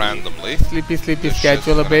walking randomly, sleepy this shit's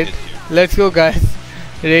schedule a gonna bit. hit you. Let's go, guys.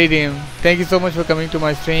 Raid him. Thank you so much for coming to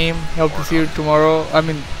my stream. Hope to see you tomorrow. I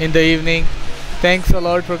mean, in the evening. Thanks a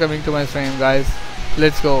lot for coming to my stream, guys.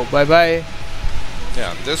 Let's go. Bye bye.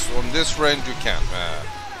 Yeah, on this range you can.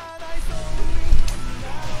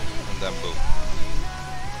 And then boom.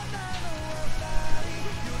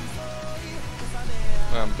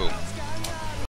 And boom.